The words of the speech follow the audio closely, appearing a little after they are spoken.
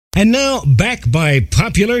And now, back by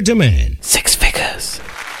popular demand. Six figures.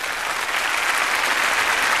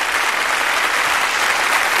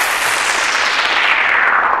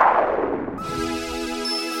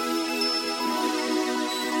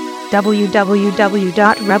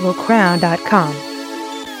 www.rebelcrown.com.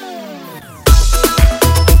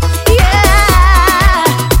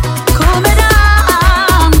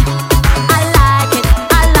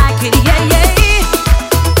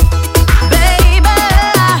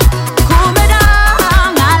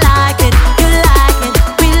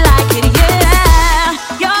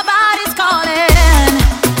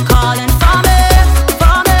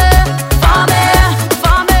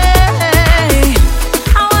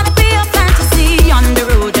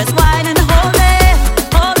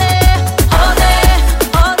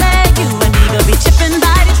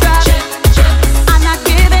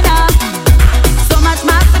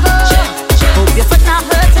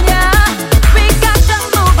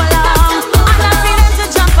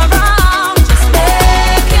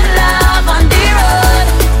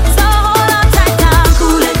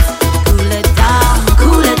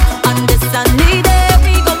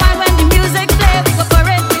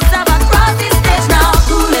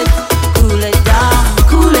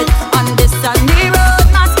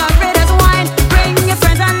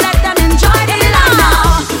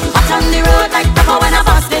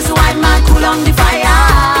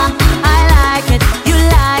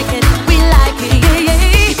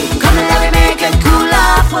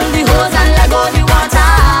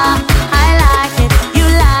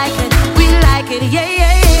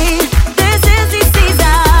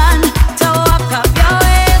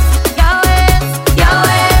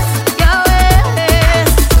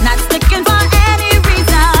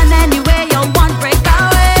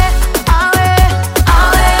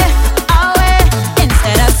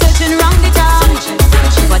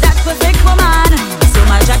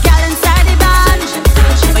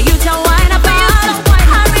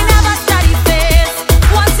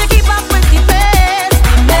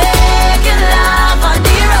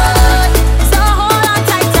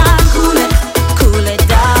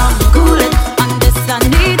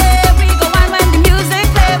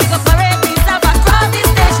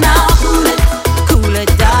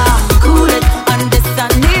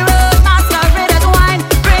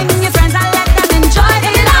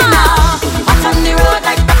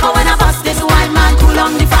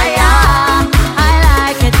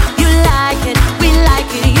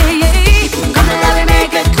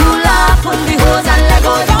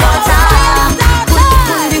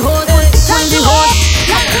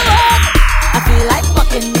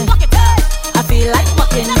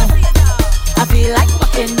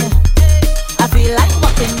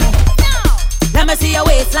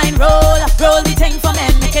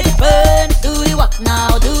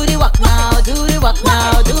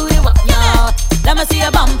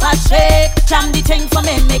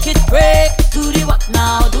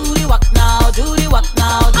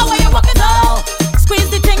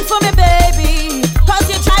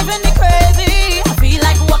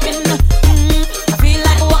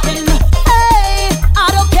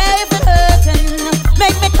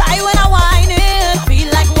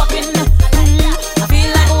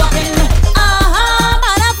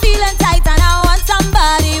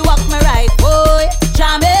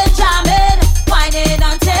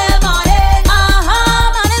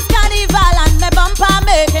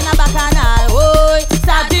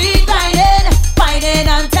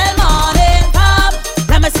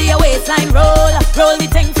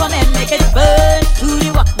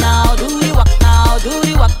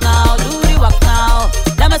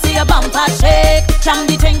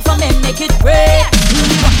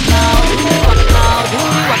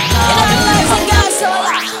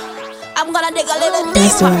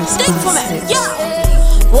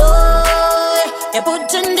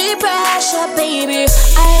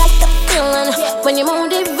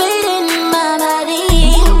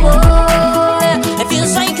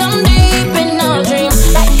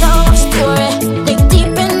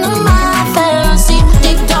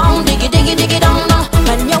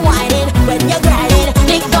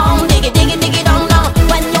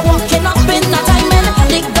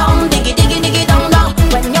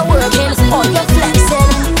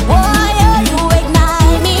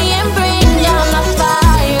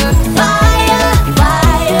 Fire,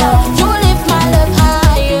 fire, you lift my love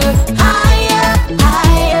higher.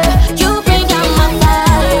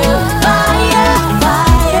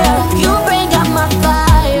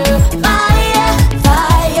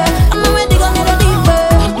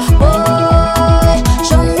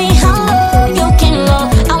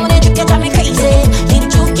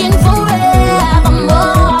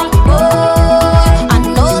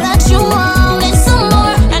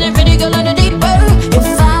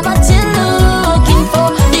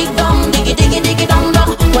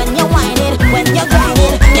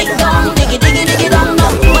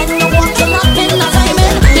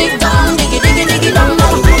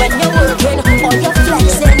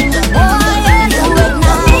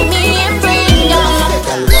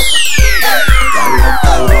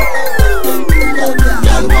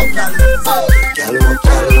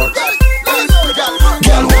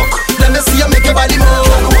 your body move.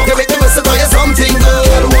 You make me whistle for you something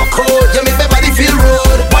good. Walk out, you make my body feel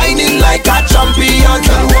rude. Whining like a champion.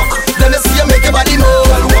 Let me see you make your body move.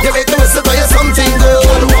 You make me whistle for you something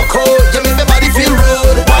good. Walk out, you make my body feel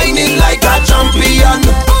rude. Whining like a champion.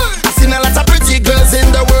 I've seen a lot of pretty girls in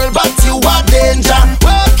the world, but you are danger.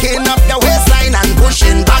 Working up your waistline and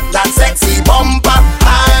pushing back that sexy bumper.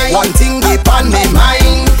 One thing deep on my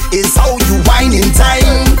mind is how you whine in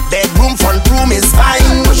time. Bedroom, front room is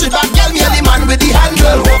fine. Push it back, girl, me and the man with the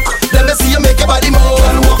handle. Let me see you make your body move.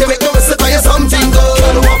 You make me whistle for you something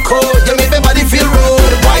good. Walk out, you make my body feel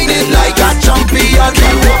rude. Whining like a champion.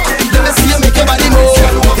 Let me see you make your body move.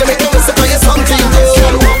 You make me whistle for you something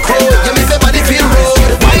good. Walk out, you make my body feel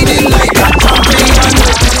rude. Whining like a champion.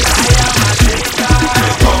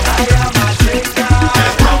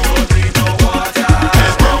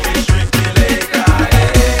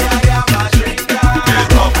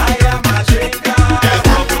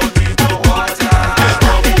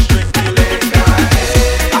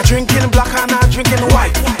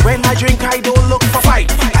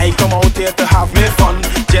 To have me fun,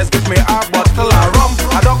 just give me a bottle of rum.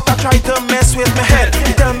 A doctor tried to mess with my head.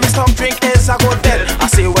 He tell me stop drink is I go dead. I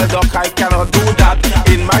say well doc, I cannot do that.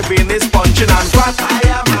 In my vein is punching and flat. I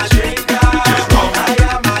am a drinker. I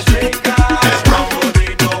am a drinker. Rum will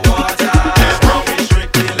be no water. Rum is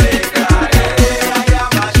strictly liquor. I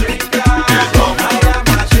am a drinker. I am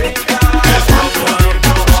a drinker.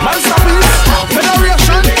 Man stop this.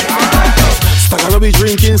 Federation. Stagger be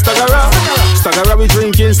drinking, stagger. Stagger be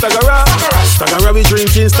drinking, stagger. Stagger be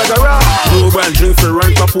drinking, stagger. No brand drink for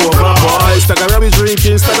run up over, boy. Stagger be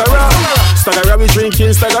drinking, stagger. Stagger be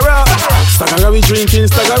drinking, stagger. Stagger be drinking,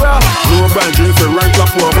 stagger. No brand drink for run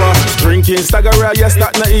up over. Drinking stagger, yes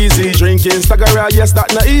that not easy. Drinking stagger, yes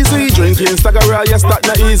that not easy. Drinking stagger, yes that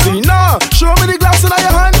not easy. No, show me the glass in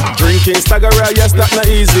your hand. Drinking stagger, yes that not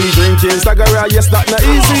easy. Drinking stagger, yes that not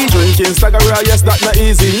easy. Drinking stagger, yes that not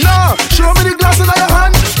easy. No, show me the glass in your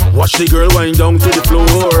hand. Watch the girl wind down to the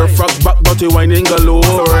floor. Frog back body whining galore.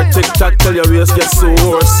 Tick tack till your waist get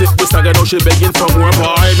sore. Sip the stagger now she begging for more.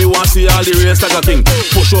 Boy, me want see all the real stagger king.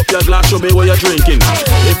 Push up your glass, show me what you're drinking.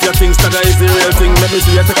 If you think stagger is the real thing, let me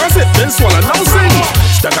see you take a sip, then swallow, now sing.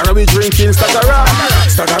 Stagger be drinking, stagger.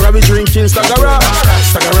 Stagger be drinking, stagger.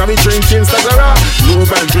 Stagger be drinking, stagger. No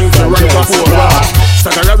bad drink to run up over.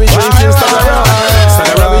 Stagger be drinking, stagger.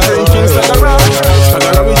 Stagger be drinking, stagger.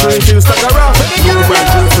 Stagger be drinking, stagger. No bad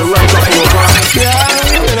drink to run up over. Yeah,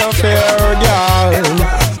 you know fair, girl.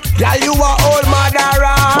 Girl, you are old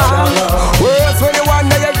Madara. Worse when you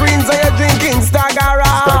wonder your greens or you're drinking stagger.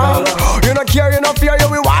 You don't care, you don't fear, you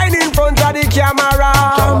will whine in front of the camera.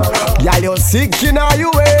 Girl, you sick in all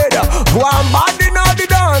your head. Go on bad in all the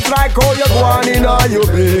dance like how you go on in all your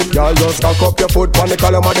bed. Girl, just cock up your foot on the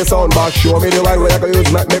column of the sound back. Show me the wine where you can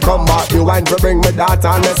use, make me come back. You wine to bring me daughter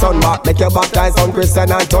and my son back. Make your baptize on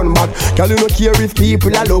Christian and turn back. Girl, you don't care if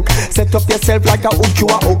people a look. Set up yourself like a hook, you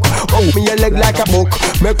a hook. Hook me your leg like a book.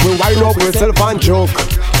 Make me wine up yourself and joke.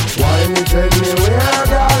 Wine it anywhere,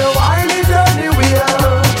 girl, wine it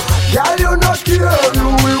anywhere. Girl, you not care, you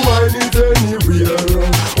will wine it anywhere.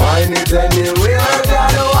 Wine it anywhere,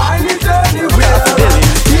 girl, wine it anywhere.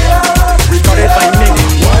 Yeah, we got it by me.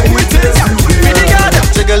 Wine it anywhere.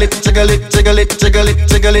 Jiggle it, jiggle it, jiggle it, jiggle it,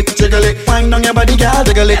 jiggle it, jiggle it. Wind on your body, girl.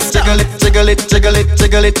 Jiggle it, jiggle it, jiggle it, jiggle it,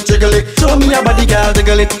 jiggle it, jiggle it. Show me your body, girl.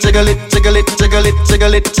 Jiggle it, jiggle it, jiggle it, jiggle it,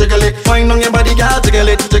 jiggle it, jiggle it. Wind on your body, girl. Jiggle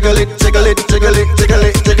it, jiggle it, jiggle it, jiggle it, jiggle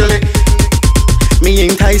it, jiggle it. Me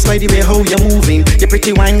enticed by the way how you're moving. Your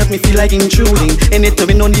pretty wine got me feel like intruding. In it,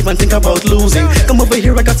 we don't even think about losing. Come over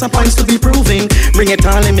here, I got some points to be proving. Bring it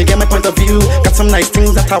on, let me get my point of view. Got some nice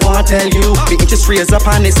things that I wanna tell you. The interest raise up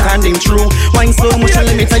and it's standing true. Wine so much, and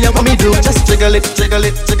let me tell you what me do. Just jiggle it, jiggle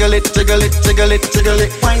it, jiggle it, jiggle it, jiggle it, jiggle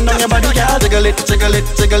it. Wind on your body, girl. Jiggle it, jiggle it,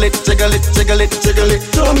 jiggle it, jiggle it, jiggle it, jiggle it.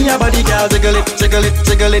 Show me your body, girl. Jiggle it, jiggle it,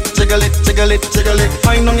 jiggle it, jiggle it, jiggle it, jiggle it.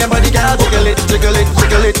 Wind on your body, girl. Jiggle it, jiggle it,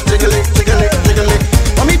 jiggle it, jiggle it, jiggle it, jiggle it.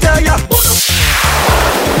 Let me tell ya.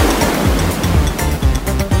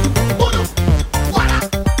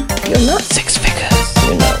 You're not six figures,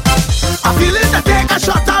 you know. I feel it to take a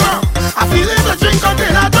shot around. I feel it to drink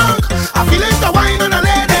until I drunk. I feel it to wine on a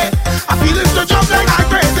lady. I feel it to jump like I'm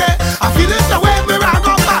crazy. I feel it to wave me round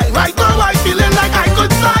on by. Right now I'm feeling like I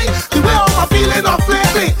could fly. The way I'm feeling off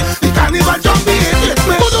lately. The carnival jump me in with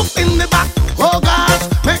me. Put up in the back. Oh gosh,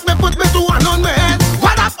 make me put me to one on my head.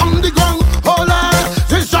 What up on the ground? Oh Lord,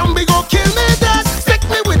 this zombie go kill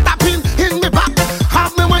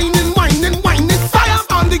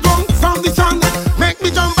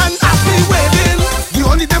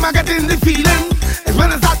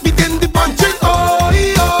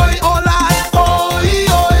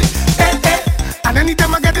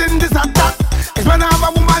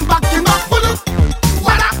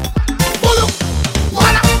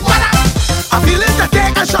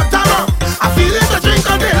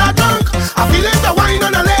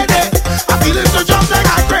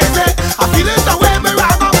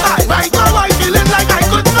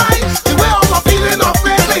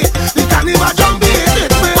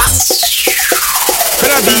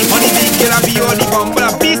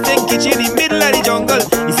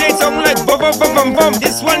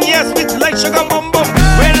girl sweet like sugar bum bum.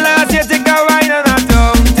 When last you take a wine and a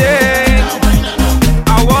tongue thing,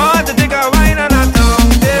 I want to take a wine and a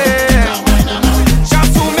tongue thing. Shall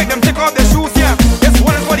soon make them take off their shoes, yeah. This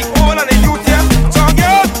one is for the old and the youth, yeah. So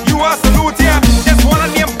girl, you are salute, yeah. This one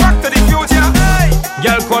and name back to the future. Hey.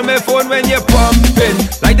 Girl, call me phone when you're pumping,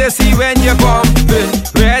 like they see when you're bumping.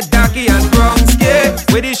 Red, darky and brown skin,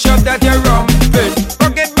 with the shop that you're rumping.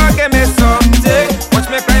 Rocket back and me something. Watch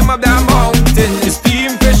me climb up that mountain. The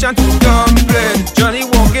steam fish and two dumpling. Johnny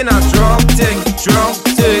walking a drunk thing.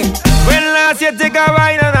 When last you take a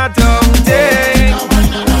wine and a tongue thing,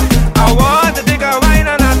 I want to take a wine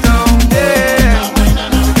and a tongue thing.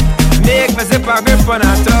 Make me zip a grip on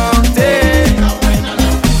a tongue thing.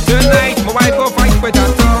 Tonight my wife go fight with a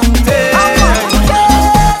tongue thing.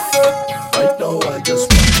 Right now I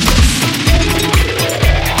just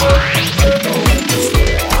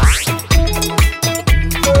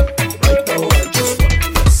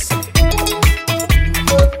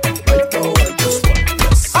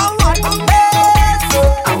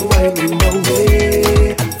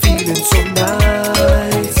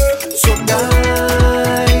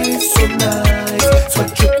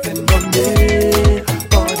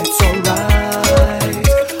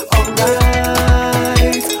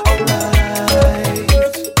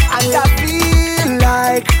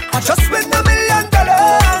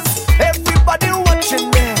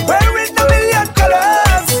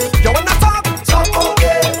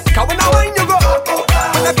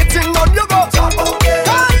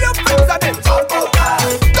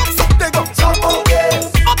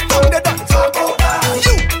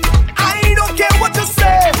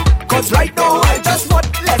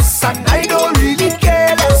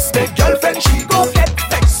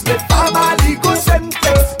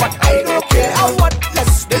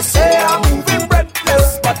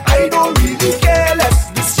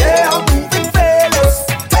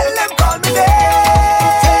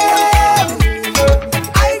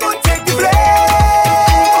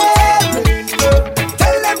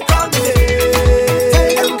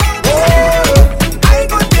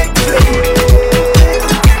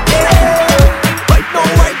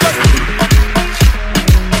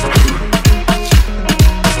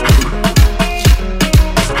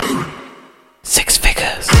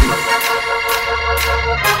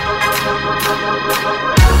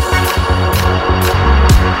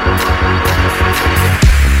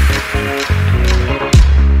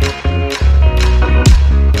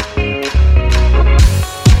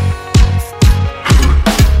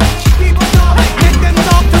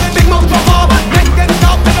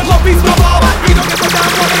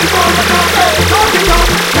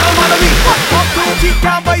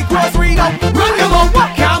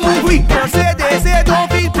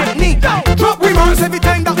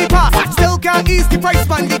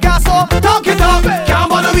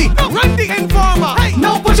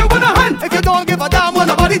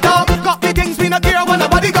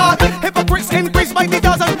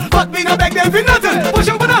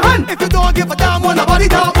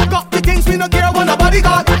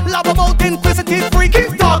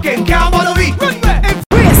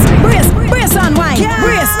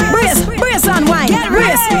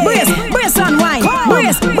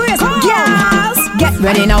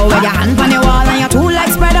ready now with your hand on your wall and your two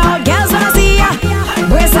legs spread out. Girls wanna see ya.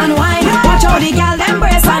 Brace and wine. Watch how the girl them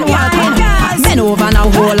brace and wine. Bend over now,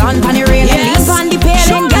 hold on pon the railing, lean pon the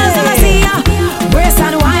paling. Girls wanna see ya. Brace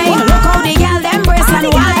and wine. Look how the girl them brace and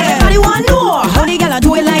wine. Everybody want know how the girl a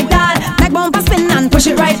do it like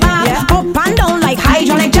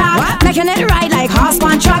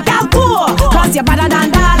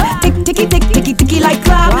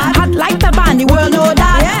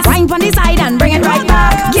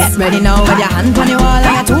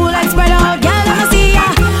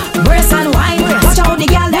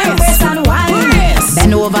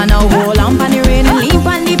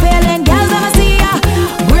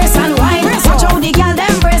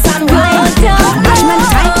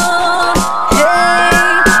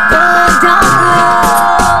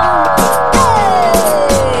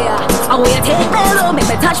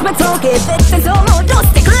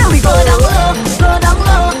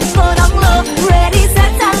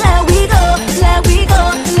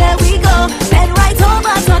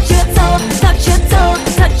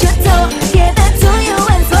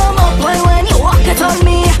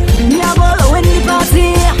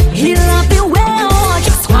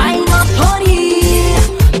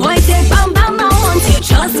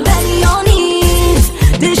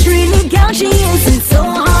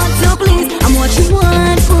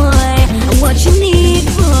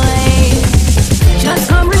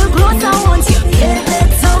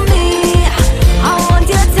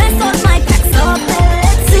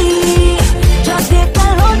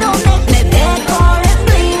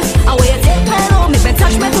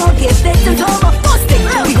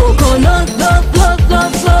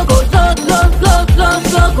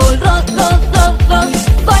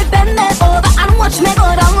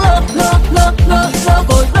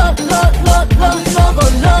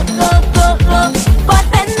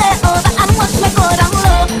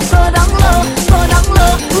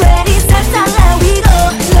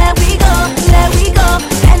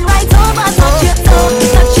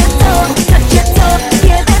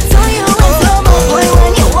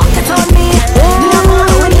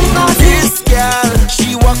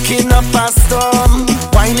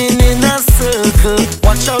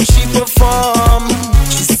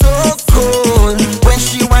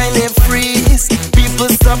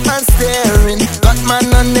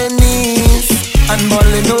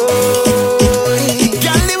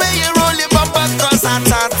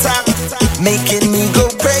making me go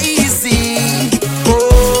crazy.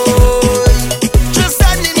 Oh, just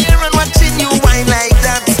standing here and watching you whine like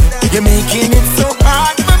that. You're making it so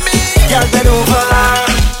hard for me. Girl, bend over,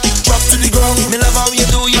 drop to the ground. Me love how you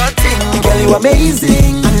do your thing. Girl, you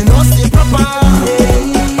amazing, and you know stay proper.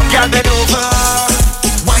 Girl, bend over,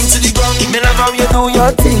 whine to the ground. Me love how you do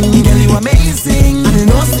your thing. Girl, you amazing, and you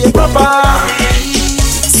know stay proper.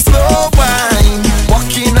 Slow wine,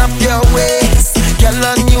 walking up your waist. Girl,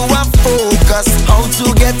 on you I focus, how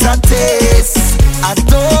to get a taste. I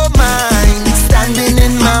don't mind standing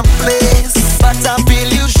in my place, but I feel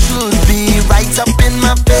you should be right up in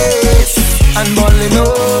my face. And balling,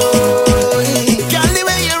 oh, girl, the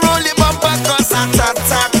way you roll your bumper cause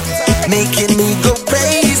attack, making me go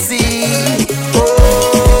crazy.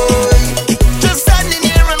 Oh, just standing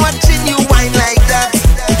here and watching you whine like that.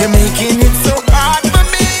 You're making it so hard for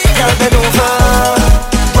me. Girl, bend over,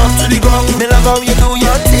 bump to the ground. Me love how you do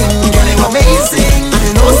your thing. Girl, you amazing, and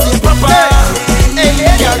you know stay proper.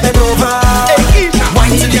 Girl, bend over,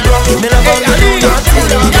 whine to the ground. Me love how you do your thing.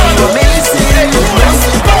 Girl, you amazing, and you know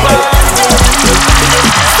stay proper.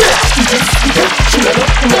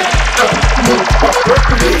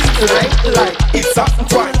 Like it's a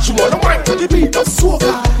twine. She wanna wine to the beat of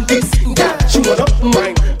soca. This girl, she wanna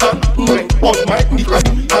mine on my knee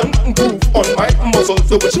and groove on my muscles.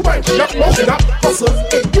 The way she wine, she up motion up hustle.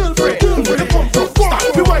 Hey girlfriend, where you come from?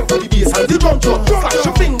 Start me wine to the bass and the drum drum. Flash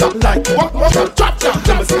your finger like what muscle? Drop drop.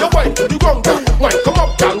 Let me see you wine to the ground, girl. Wine come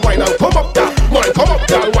up, girl. Wine and come up, girl. Wine come up,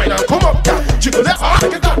 girl. Wine and come up, girl. Jiggle it hard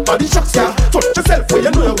like a that body shocks, girl. Touch yourself where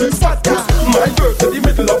you know you will spot, girl. My girl to the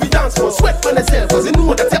middle of the dance floor, sweat on herself 'cause you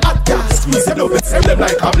know that you're hot, girl. Squeeze your love and send them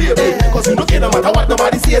like a baby, 'cause you don't care no matter what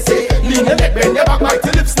nobody say. Lean your neck, bend your back like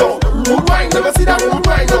your lips now. Rude wine, never see that rude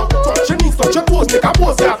wine now. Touch your knees, touch your toes, make a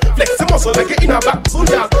pose, girl. Flex your muscle like you're in a black soul,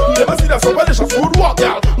 girl. Never see that so malicious rude walk,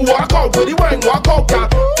 girl. Walk out with the wine, walk out, girl.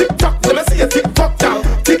 Tick tock, let me see your tick tock, girl.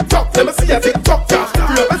 Tick tock, let me see your tick tock, girl.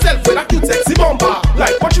 Free up yourself with a cute sexy bumper,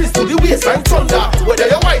 like Patrice to the waistline thunder. Whether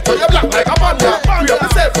you're white or you're black like a panda. Free up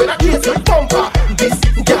yourself with a cute sexy bumper. This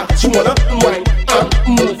girl, she wanna wine and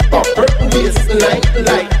move up her waistline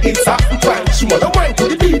like it's a twine. She wanna wine to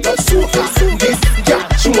the beat of soca. This girl,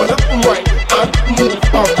 she wanna wine and move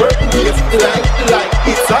up her waistline like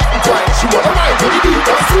it's a twine. She wanna wine to the beat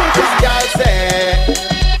of soca. This girl say,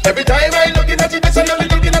 every time I looking at you, I'm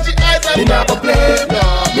looking at your eyes and me nah go play, no,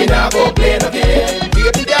 me nah go play no game.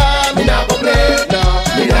 Baby girl, me nah go play, no,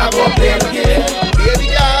 me nah go play no game. Baby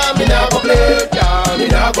girl, me nah go play, no, me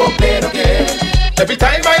nah go play no game. Every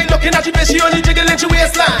time I looking at you, she only jiggling she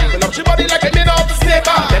waistline. When up she body like a made out of snake.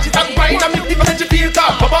 Then she talk wine and make people say she feel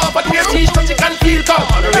calm. Pop off at the waist teeth so she can feel calm.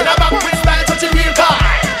 On her in her back with style so she feel calm.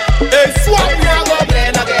 Hey, swap! Me nah go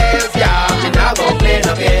play no games, yeah. Me nah go play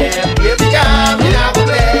no game. Baby girl, me nah go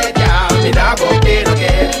play, yeah. Me nah go play no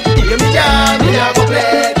game. Baby girl, me nah go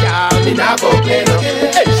play, yeah. Me nah go play no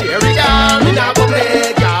game. Hey, Sherry girl, me nah go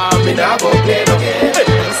play, yeah. Me nah go play no game.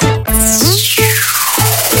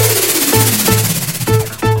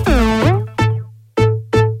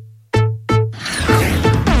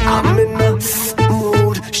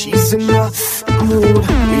 In the mood,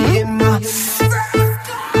 we in the.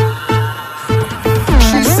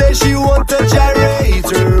 She says she want to gyrate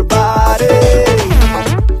her body.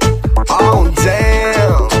 Oh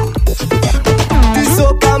damn! This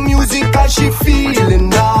soca music got she feeling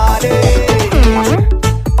naughty.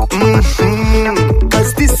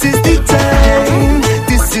 'Cause this is the time,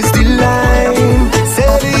 this is the line.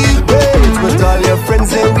 Celebrate with all your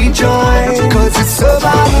friends and we join. 'Cause it's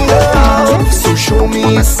about love, so show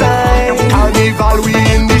me a sign. Carnival, we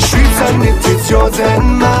in the streets and it is yours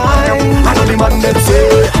and mine. I know the man that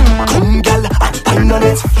say, come gal, I dine on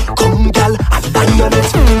it. Come gal, I dine on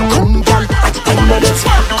it. Come gal, I dine on it.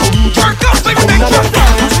 Come gal, I dine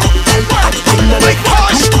on it.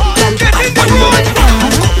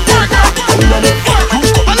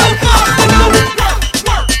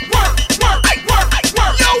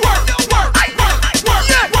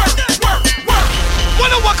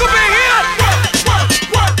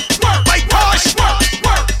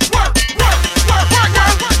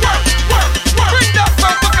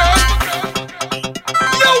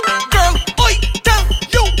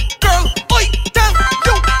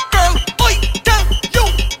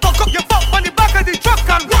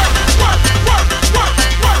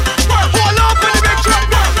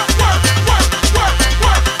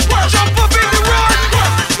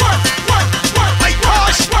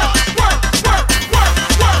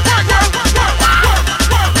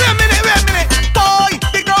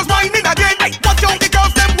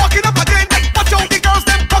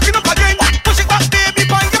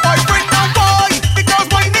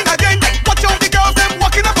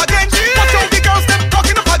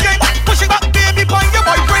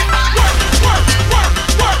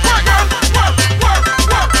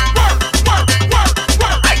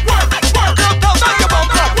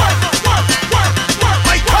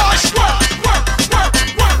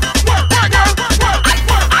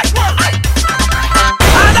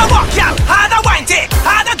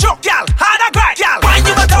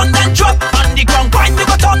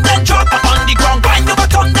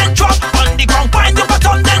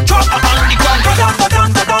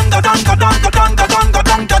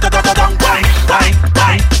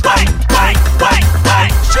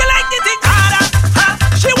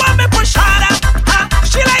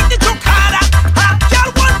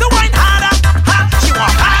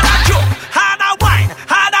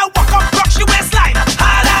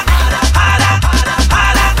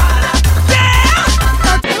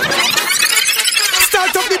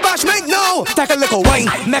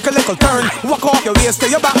 make a little turn. Walk off your waist till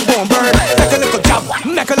your backbone burn. Make a little jab,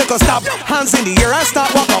 make a little stop. Hands in the air and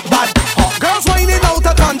start walk up bad. Hot girls whining out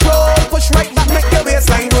of control. Push right back, make your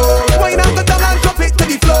waistline roll. Wine up the down and drop it to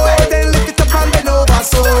the floor. Then lift it up and bend over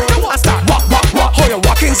so. Start walk, walk, walk. How you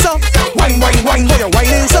walking so? Wine, wine, wine. How you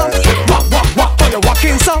whining so? Walk, walk, walk. How you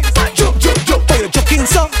walking so? Juke, juke, juke. How you juking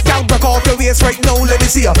so? Girl, break off your waist right now. Let me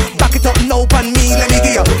see ya. Back it up now, pan me. Let me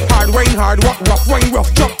give ya. Hard wine, hard walk, rough wine, rough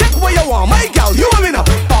jump. Take what you want, my girl. You a winner.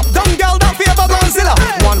 Pop down, girl, that favor Godzilla.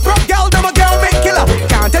 One from girl, them a girl make killer.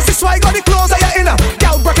 Can't test the swag or the clothes of your inner.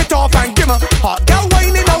 Girl, break it off and give me. Hot girl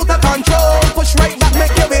whining out of control. Push right back,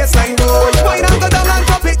 make your waistline roll. Wine and go down and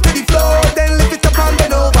drop it to the floor. Then lift it up and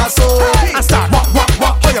bend over so. And start walk, walk,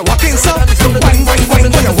 walk. How you walking so? Wine, wine, wine.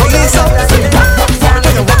 How you whining so? Walk, walk, walk.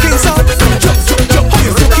 How you walking so? Jump, jump, jump. How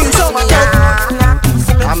you looking so?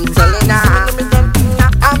 I'm telling ya,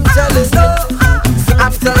 I'm telling you,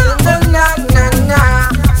 I'm telling you, na na na.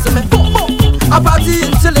 So me boom boom, I party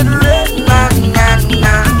until it rain, na na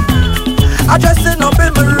na. I dressing up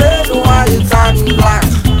in my red, white and black.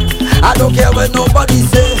 I don't care what nobody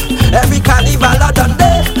say. Every carnival I done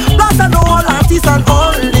day. Plus I know all artists and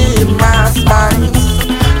only mass bands.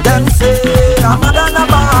 Them say I'm a man.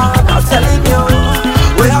 I'm telling you,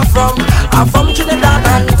 where I'm from Trinidad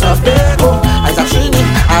and Tobago. I'm a Trini,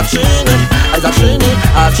 I'm Trini, I'm a Trini,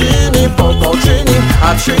 I'm Trini, Popo Trini,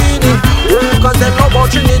 I'm Trini. Cause they know about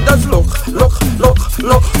Trini does look.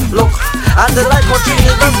 And they like how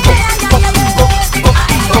Trini does look.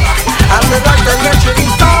 And they like the way Trini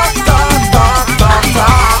talk.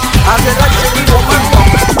 And they like Trini woman walk.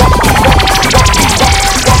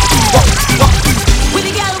 With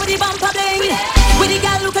the girl with the bumper bling, with the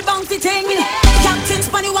girl look at bouncy ting. Captain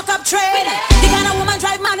Spanny walk up train. The kind of woman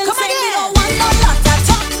drive man insane. We don't want no lot of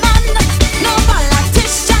top man, no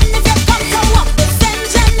politician. If you come to walk this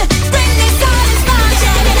engine, bring the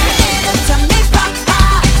satisfaction. Give it to me, papa.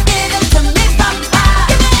 Give it to me, papa.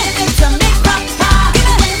 Give it to me, papa.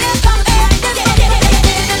 Give it come here.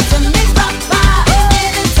 Give it to me, papa.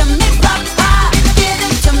 Give it to me, papa. Give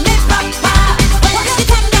it to me, papa. What's the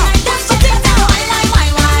thing now? What's the thing now?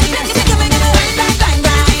 Wine. Give me, grind.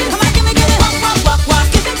 Come on, give me, walk.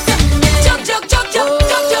 Give it to me. Jump.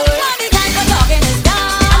 Money time for talking is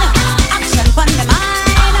done. Action fun the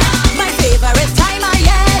mind. My favorite time of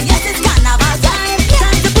year. Yes, it's carnival time.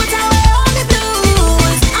 Time to put away all the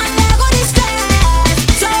blues and let go the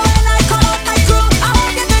stress. So when I call out my crew, I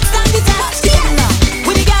want you to stand the test.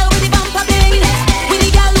 With the girl with the bumper bling, with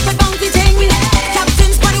the girl with the bounty ting.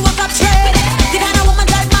 Captain's body walk up trade. The kind of woman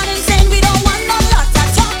drive man insane. We don't want no lot of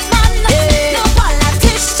top man, no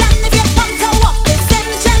politician. If you come to walk this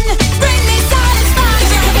engine, bring me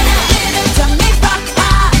satisfaction. Give it to me, papa.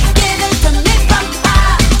 Give it to me, papa.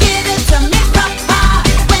 Give it to me, papa.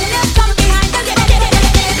 When you come behind,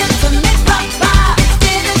 give it to me, papa.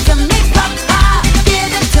 Give it to me, papa.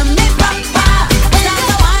 Give it to me, papa. Stop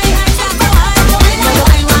the wine.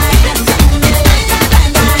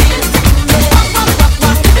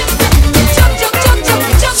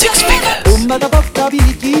 Come da porta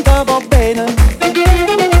picchita va bene.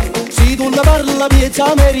 Se tu ne parla piezza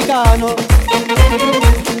americano,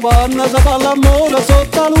 quando si fa l'amore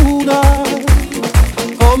sotto la luna,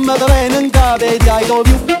 come da bene in capo e I love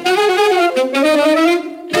you.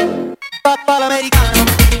 Papà l'americano.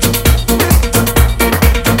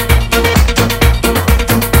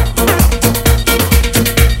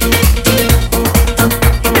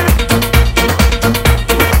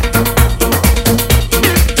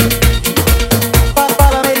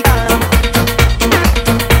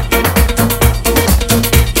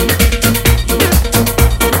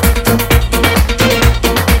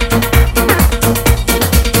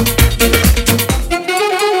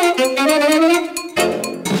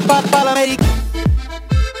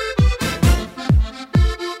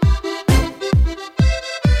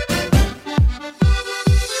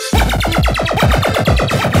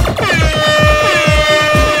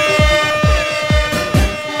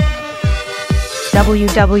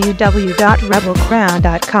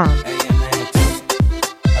 www.rebelcrown.com.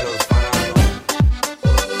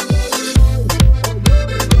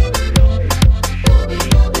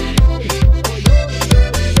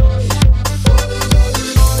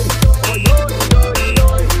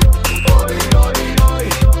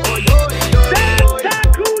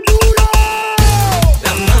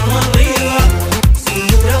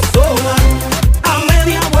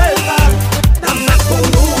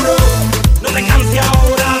 No te canses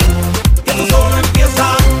ahora, que tú solo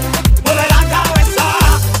empiezas.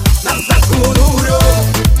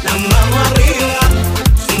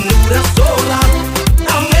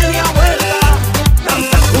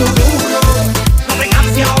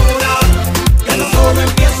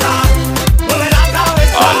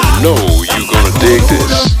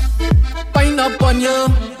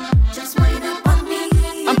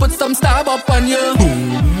 stab up on you.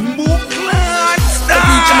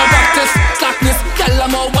 Reach my practice, slackness, girl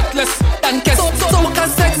I'm all worthless. Than kiss, smoke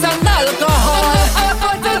and sex and alcohol.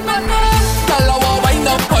 Girl I will wind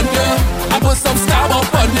up on you, I put some stab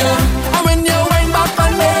up on you. And when you wind back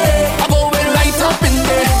on me, I go in right up in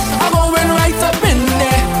there. I go in right up in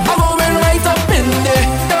there. I go in right up in there.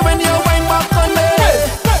 Then when you wind back on me,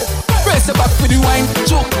 brace it back for the wine.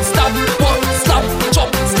 Choke, stab, walk, slap, chop,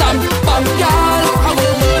 slam, bam, girl. I go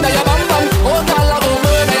murder your bam bam. Oh girl, I go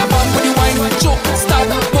murder your bam for the wine. Choke, stab,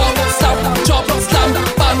 walk, slap, chop, slam,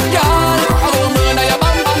 bam, girl. I go murder your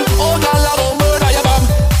bam bam. Oh girl, I go murder your bam.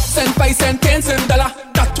 Cent by cent, $10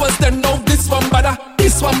 That was then, now this one bada.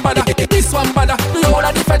 This one bada, this one bada. The whole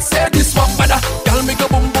of the feds say this one bada. Girl, make a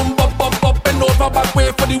boom boom bop bop bop and over back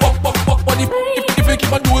way for the walk walk walk body. If you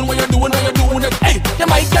keep on doing what you're doing it, hey, you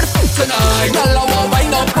might get food tonight. Girl, I will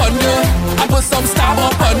wind up on you, I put some stab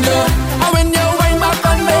up on you. And when you wind back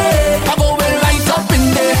on me, I go in right up in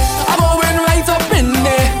there. I go in right up in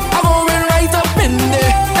there. I go in right up in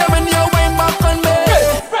there. And when you wind back on me,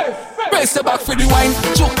 brace it back for the wine.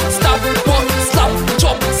 Choke, stab, walk, slap,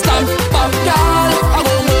 chop, slam, bam, girl. I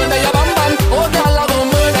go murder your bam bam. Oh girl, I go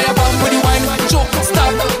murder your bam for the wine. Choke,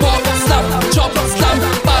 stab, walk, slap, chop, slam,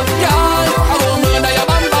 bam, girl. I go murder your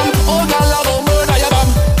bam bam. Oh girl, I go murder your bam.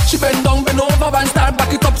 She bend down, bend over and start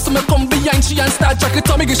back it up. So me come behind she and start jack it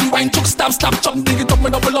up. Me give she wine, choke, stab, slap, chop, dig it up, me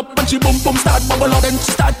double up and she boom boom start bubble up. Then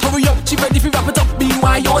she start hurry up, she ready for wrap it up.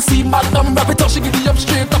 BY, you see Magnum, wrap it up. She give it up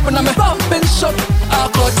straight up and I'm a bumping shot. I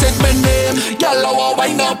could take my name, girl, I will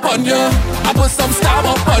wind up on you. I put some stab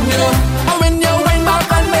up on you. And when you wind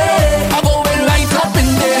back on me, I go in right up in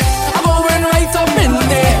there. I go in right up in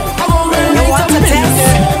there. I go in right up in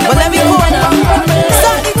there. Well, let me go now.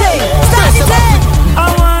 Start the day, start the day. I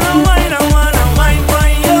wanna wine for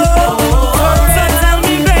you. So tell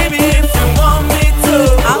me, baby, if you want me to.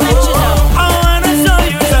 I'll let you know. I wanna show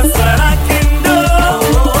you just what I can do.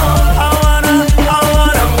 I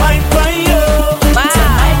wanna wine for you.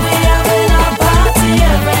 Tonight we having a party,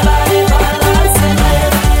 everybody balance and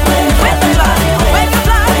live. With the fly, with the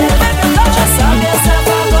fly, with the fly. Just have yourself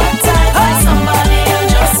a good time. Find somebody and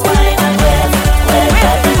just wine and live.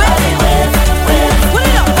 Everybody live. Put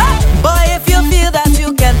it up, huh? Boy, if you feel that you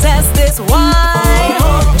can test this wine,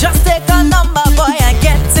 just take a number, boy, and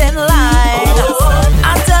get in line.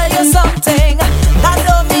 I'll tell you something, that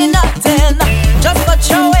don't mean nothing. Just put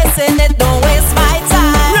your waist in it, don't waste my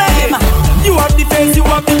time. You have the face, you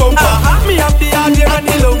have the bumper. Me have the idea and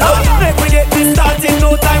the lumber. Make we get this started,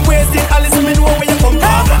 no time wasted. Alice, me know where you come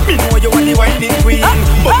from. Me know you want the whining queen,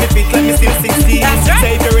 but me fit like me still 16. That's right.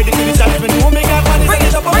 Say if you're ready to the challenge, me know me got money. Set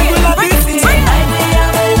it up, and we will have this scene. Tonight we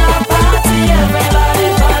having a party, everybody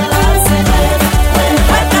balance and live.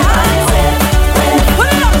 With the highs, put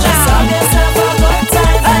it up, just have yourself a good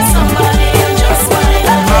time. Find somebody and just wine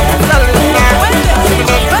and live.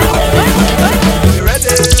 You ready?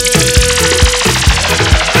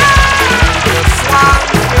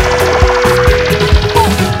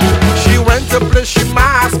 She went to play she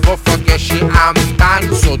mask, but forget she am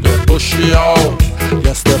band. So they push she out,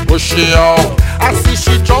 yes they push she out. I see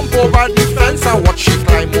she jump over the fence and watch she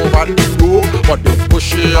climb over the door, but they push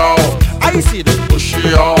she out. I see they push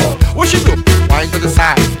she out. What she do? Wind to the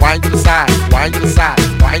side, wind to the side, wind to the side,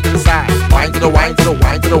 wind to the side, wind to the wind to the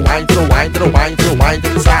wind to the wind to the wind to the wind to the wind to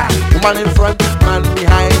the side. Woman in front, man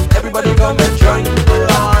behind. Everybody come and join the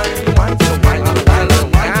line. Wind to the wind to the wind to the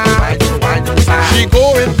wind to the wind to the wind to the side. She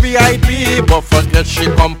go in VIP, but forget she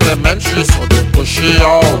complimentary, so they push she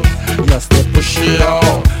out. Yes, they push she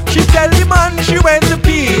out. She tell the man she went to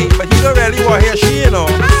pee, but he don't really want to hear she, you know.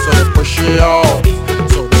 So they push she out.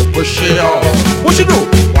 So they push she out. What she do?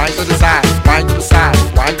 Wind to the side, wind to the side,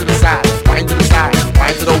 wind to the side, wind to the side,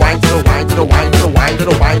 wind to the wind to the wind to the wind to the wind to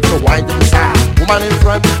the wind to the wind to the side. Woman in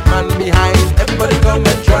front, man behind. Everybody come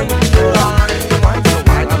and join the line. Wind to the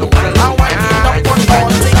wind to the wind to the wind to the wind to the wind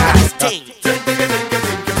to the side.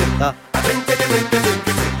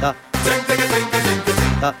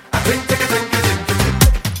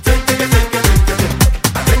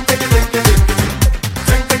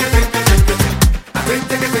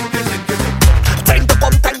 Time to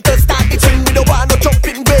pump, time to start the thing. We don't want no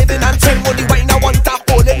jumping, waving and ting. Only wine I want to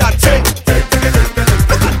hold in that ting.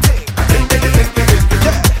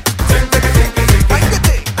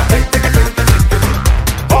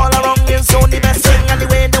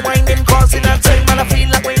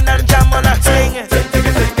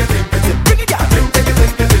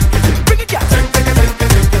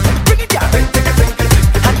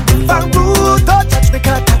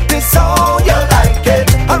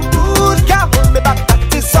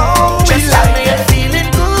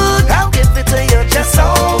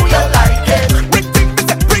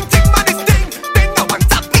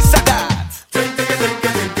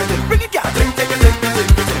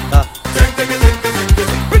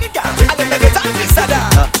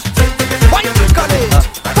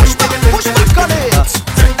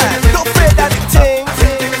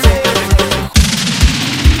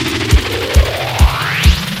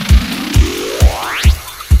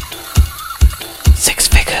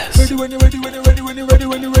 when you ready, when you ready, when you ready,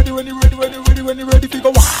 when you ready, when you ready, when you ready, when you ready, figure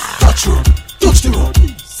one. Touch road, touch the road,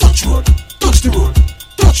 touch road, touch the road,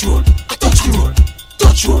 touch road, touch the road,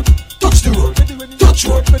 touch road, touch the road, touch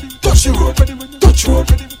road, touch the road, touch road,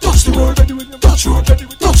 touch the road, touch road,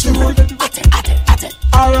 touch the road. At it.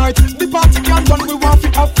 Alright, the party can't done. We want to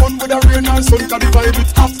have fun with a rain and sun. 'Cause the vibe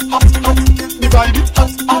it's hot. The vibe it's hot.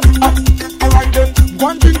 Alright then,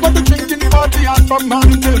 one drink but the drinking party hot from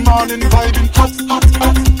morning till morning. Vibing hot.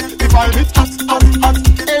 The vibe it's hot.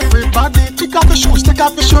 Everybody kick off the shoes, take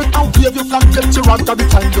off the shirt and wave your flag. Get your run 'cause the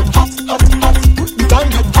time get hot. The time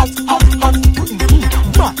get hot.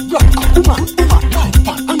 Woman,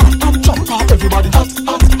 jump off everybody hot.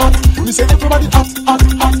 We say everybody hot.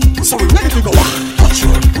 So we ready to go. Touch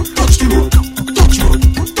road, touch the road, touch road,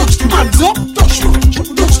 touch the hands up, touch road,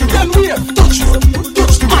 touch the then we touch road,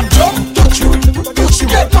 touch the hands up, touch road, touch the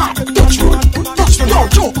get back, touch road, touch the door,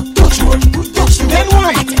 touch road, touch the then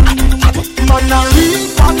why? Man a real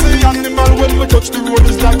party animal when we touch the road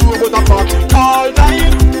is like we about a party all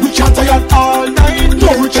night. We can't tire all night, no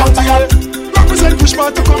we can't tire. Represent Pushma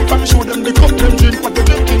to come from show them the cup them drink what they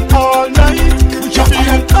drinking all night. We can't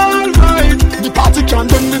feel all right. The party can't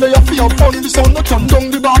done me they feel fun. The sound not turn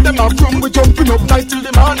down the bar them have rum. We jumping up night till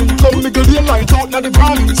the morning. Come make the light out now the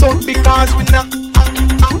morning sun because we not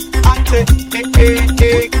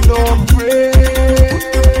take no break.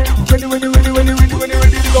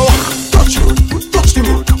 Ready to go. Touch road, touch the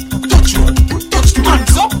road, touch road, touch the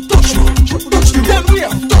hands up, touch road, touch the them we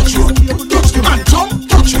touch road, touch the man jump,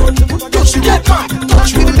 touch road, touch the get back,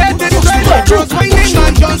 touch road. Let this right just swinging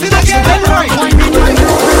on Johnson again.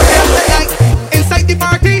 Inside the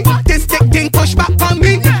party, this thing push back on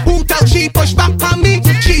me. Who tell she push back on me?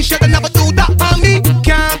 She should never do that on me.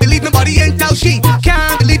 Can't believe nobody ain't tell she.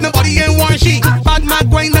 Can't believe nobody ain't warn she. Bad man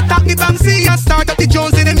going attack me Bamsi and start up the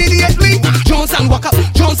Jones in immediately. Jones and walk up,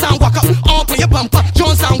 all for your bumper.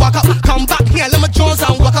 Jones and walk up, come back here, let me Jones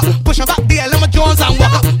and walk up. Push her back there, let me Jones and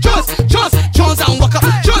walk up. Jones and walk up.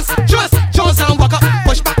 Jones and walk up.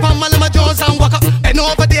 Push back from my let me Jones and walk up. And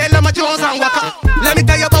over there, let me Jones and walk up. Let me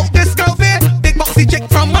tell you about this girl there. Big boxy chick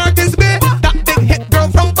from Martins Bay. That big hit girl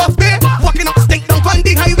from Buff Bay. Walking up stink down on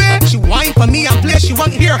the highway. She whine for me and play, she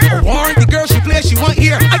want here. Warn the girl, she play, she want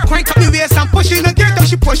here. I crank up the waist and push in again. Till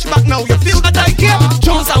she push back now, you feel that I care.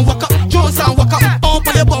 Jones and walk up. All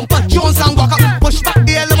for your bumper. Jones and walk up. Push back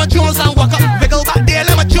there, let me Jones and walk up. Wiggle back there,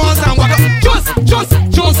 let me Jones and walk up.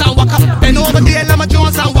 Jones and walk up. Bend over there, let me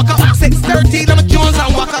Jones and walk up. 6:30, let me Jones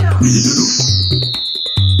and walk up.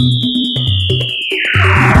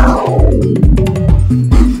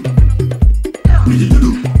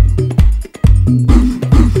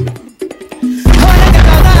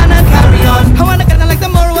 I wanna get on like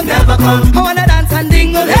tomorrow will never come. I wanna dance and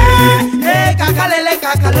dingle, hey, kakalele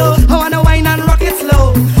kakalo. I wanna wine and rock it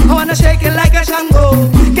slow. I wanna shake it like a Shango.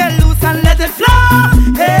 Get loose and let it flow,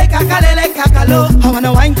 hey, kakalele kakalo. I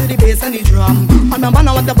wanna wine to the bass and the drum. And I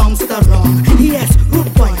wanna want to bounce it around. Yes,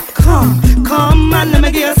 rude boy, come and let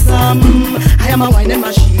me give you some. I am a whining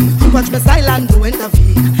machine. Watch me silent to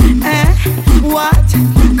intervene. What?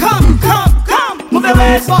 Come. Move your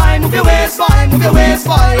waist, boy, move your waist, boy, move your waist,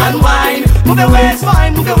 boy, and wine. Move your waist,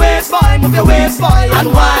 boy, move your waist, boy, move your waist, boy,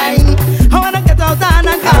 and wine. I wanna get out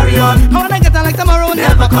and carry on. I wanna get out like tomorrow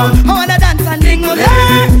never come. I wanna dance and dingle,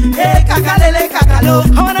 hey, kakalele kakalo.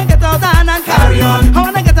 I wanna get out and carry on. I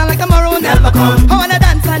wanna get out like tomorrow never come. I wanna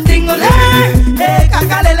dance and dingle, hey,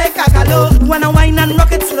 kakalele kakalo. Wanna wine and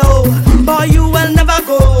rock it slow, boy, you will never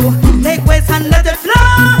go. Take waist and let it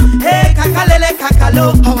flow, hey, kakalele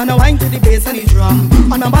kakalo. I wanna wine to the bass and the drum.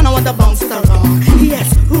 And I want to bounce it around.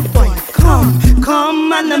 Yes, rude boy,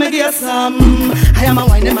 come and let me give you some. I am a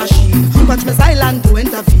whining machine. Watch me silent to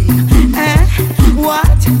intervene.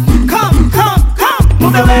 What? Come.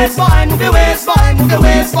 Move your waist, boy, move your waist, boy, move your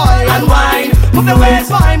waist, boy, and wine. Move your waist,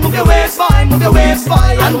 boy, move your waist, boy, move your waist,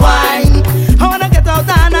 boy, and wine. I wanna get out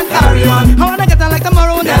and carry on. I wanna get out like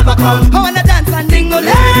tomorrow never come. I wanna dance and dingle,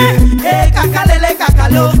 hey, kakalele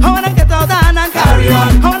kakalo. I wanna get out and carry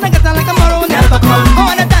on. I wanna get out like tomorrow never come. I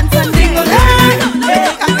wanna dance and dingle, hey,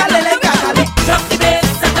 kakalele kakalo. Drop the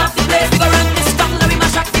bass and drop the place. We go run this song, let me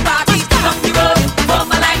mash up the party. Drop the road, for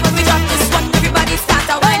my life when we drop this one, everybody start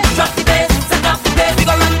a wine. Drop the bass and drop the place. We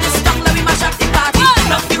go run this song, let me mash up the party.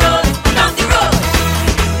 Drop the road, down the road.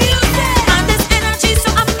 Music and this energy so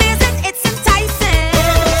amazing, it's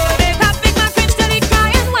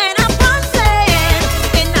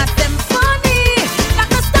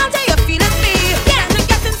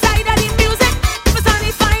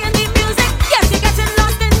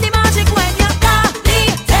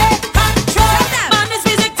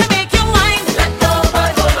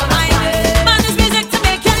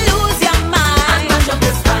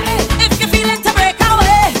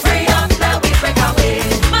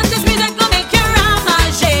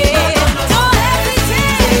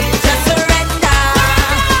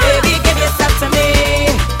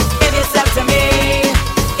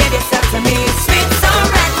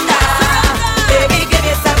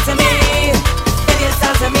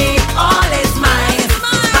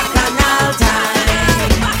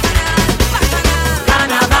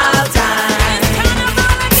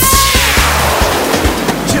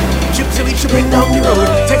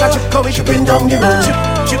tripping down the road.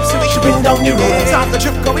 Chip, so we tripping down the road. Start the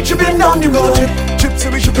trip, go we tripping down the road. Chip, so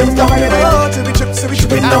we tripping down the road. Chip, so we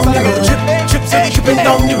tripping down the road. Chip, so we tripping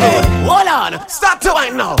down the road. Hold on, start to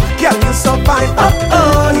wine now. Girl, you so fine,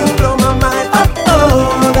 you blow my mind,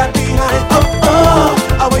 that behind,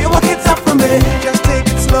 how will you walk it up for me? Just take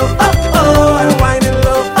it slow, and wine it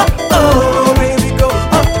low, baby go,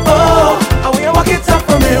 how will you walk it up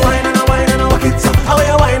for me? Wine and walk it up, how will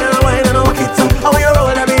you wine and walk it up, how will you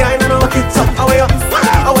roll that behind and walk it up, how will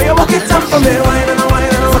you walk it up for me? Wine and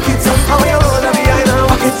walk it up, how will you roll that behind and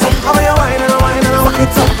walk it up, how will you wine and walk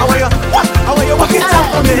it up, how will you walk it up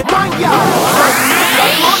for me?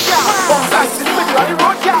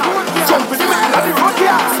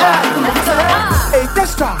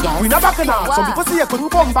 Man, we not back now. Some people say you couldn't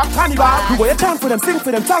come back, carnival. We want you chant for them, sing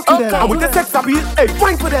for them, talk to them. And with the sex appeal, hey,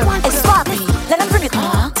 wine for them. Hey, Swappy, let them bring it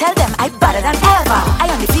on. Tell them I'm better than ever. I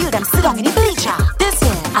only feel them sit down in the bleacher. This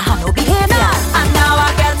year, I have no behavior. And now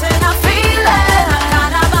I get in a feeling, a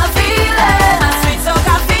kind of a feeling, a sweet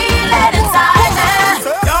soca feeling inside me.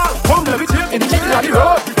 Yeah, come let me chill in the middle of the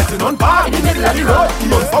road. Getting on bar in the middle of the road.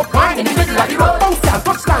 Non-stop wine in the middle of the road. Bounce down,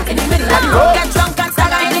 touchdown in the middle of the road. Get drunk and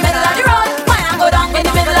stagger in the middle of the road. Wine and go down in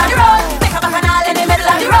the middle of the road. Make a bacchanal in the middle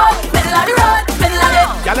of the road. Middle of the road, middle of the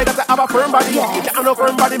road. Y'all like to have a firm body. If you have no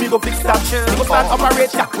firm body, me go fix that. We go start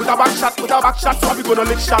operate ya with a back shot, so we gonna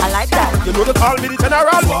lick shot. I like that. You know they call me the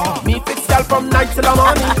general. Me fix y'all from night till the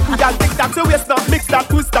morning. Y'all think that to waste not mix that,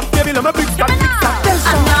 twist that, baby, let me fix that, fix that.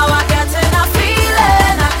 And now I get in a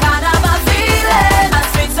feeling, a kind of a feeling, a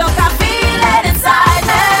sweet soca feeling inside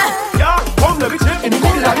me. Yeah, come let me chill in the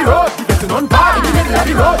middle of the road. We getting on bar in the middle of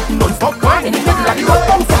the road. Non-stop wine in the middle of the road.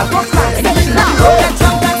 Bounce down, touchdown in the middle of the road. Get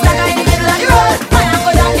drunk and stagger in the middle of the road. Wine and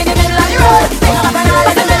go down in the middle of the road. Make a bacchanal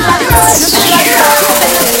in the middle of the road.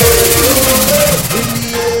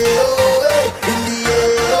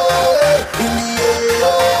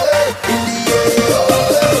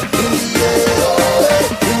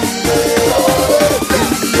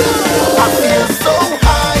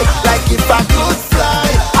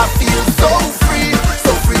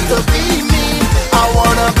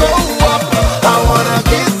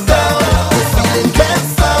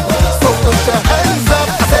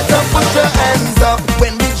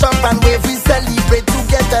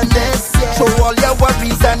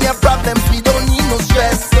 And your problems, we don't need no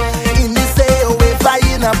stress. In this AOA,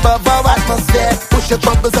 flying above our atmosphere. Push your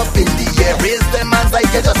troubles up in the air. Raise them hands like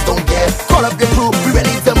you just don't care. Call up your crew, we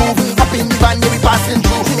ready to move. Up in the van, yeah, we passing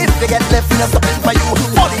through. If they get left, we not stopping for you.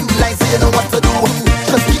 Fall in the line so you know what to do.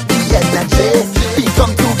 Just keep the energy. We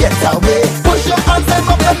come to get away. Push your hands and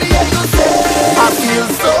up, let me hear you say, I feel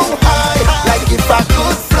so high, like if I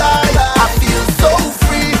could fly. I feel so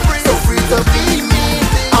free to be me.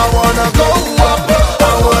 I wanna go up.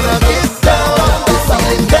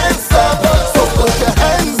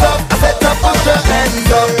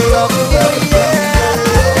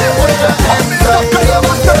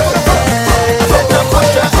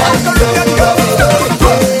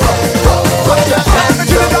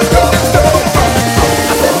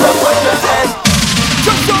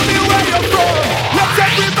 Just show me where you're from. Let's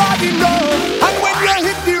take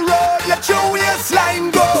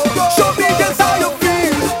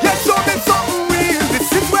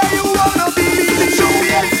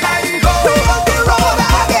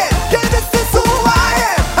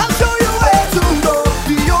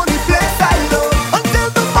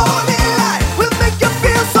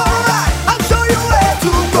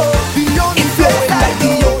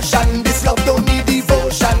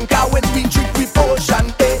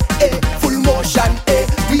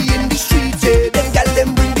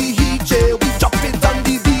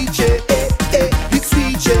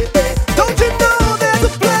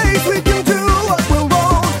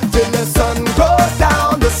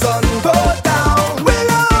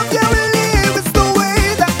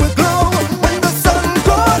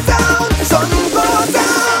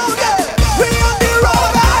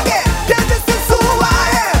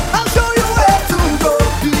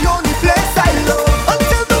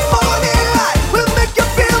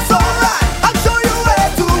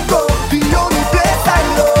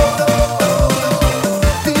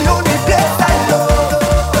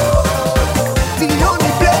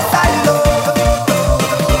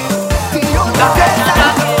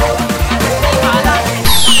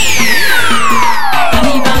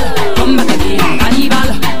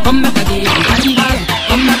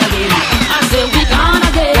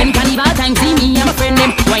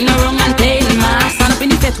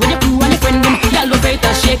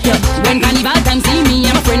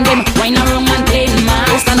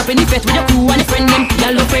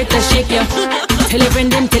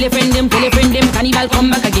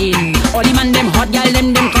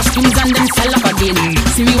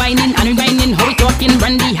whining and we whining. How we talking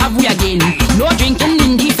brandy have we again? No drinking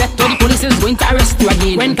in the fete or the police is going to arrest you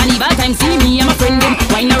again. When carnival time see me and my friend them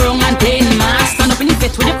wine around and playing mass. Stand up in the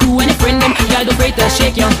fete with your crew and your friend them. Y'all don't afraid to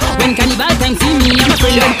shake you. When carnival time see me and my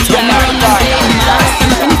friend them wine around and playing mass.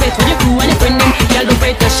 Stand up in the fete with your crew and your friend them. Y'all don't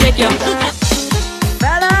afraid to shake you.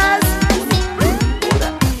 Fellas,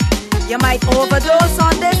 you might overdose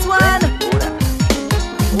on this one.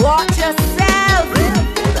 Watch yourself.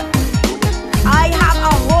 I have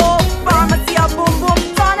a whole pharmacy of boom boom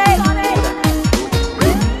tonic.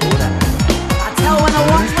 I tell when I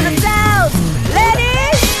watch for themselves.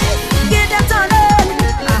 Ladies, get them tonic.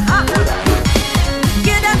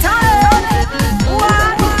 Get them tonic.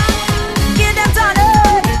 What? Get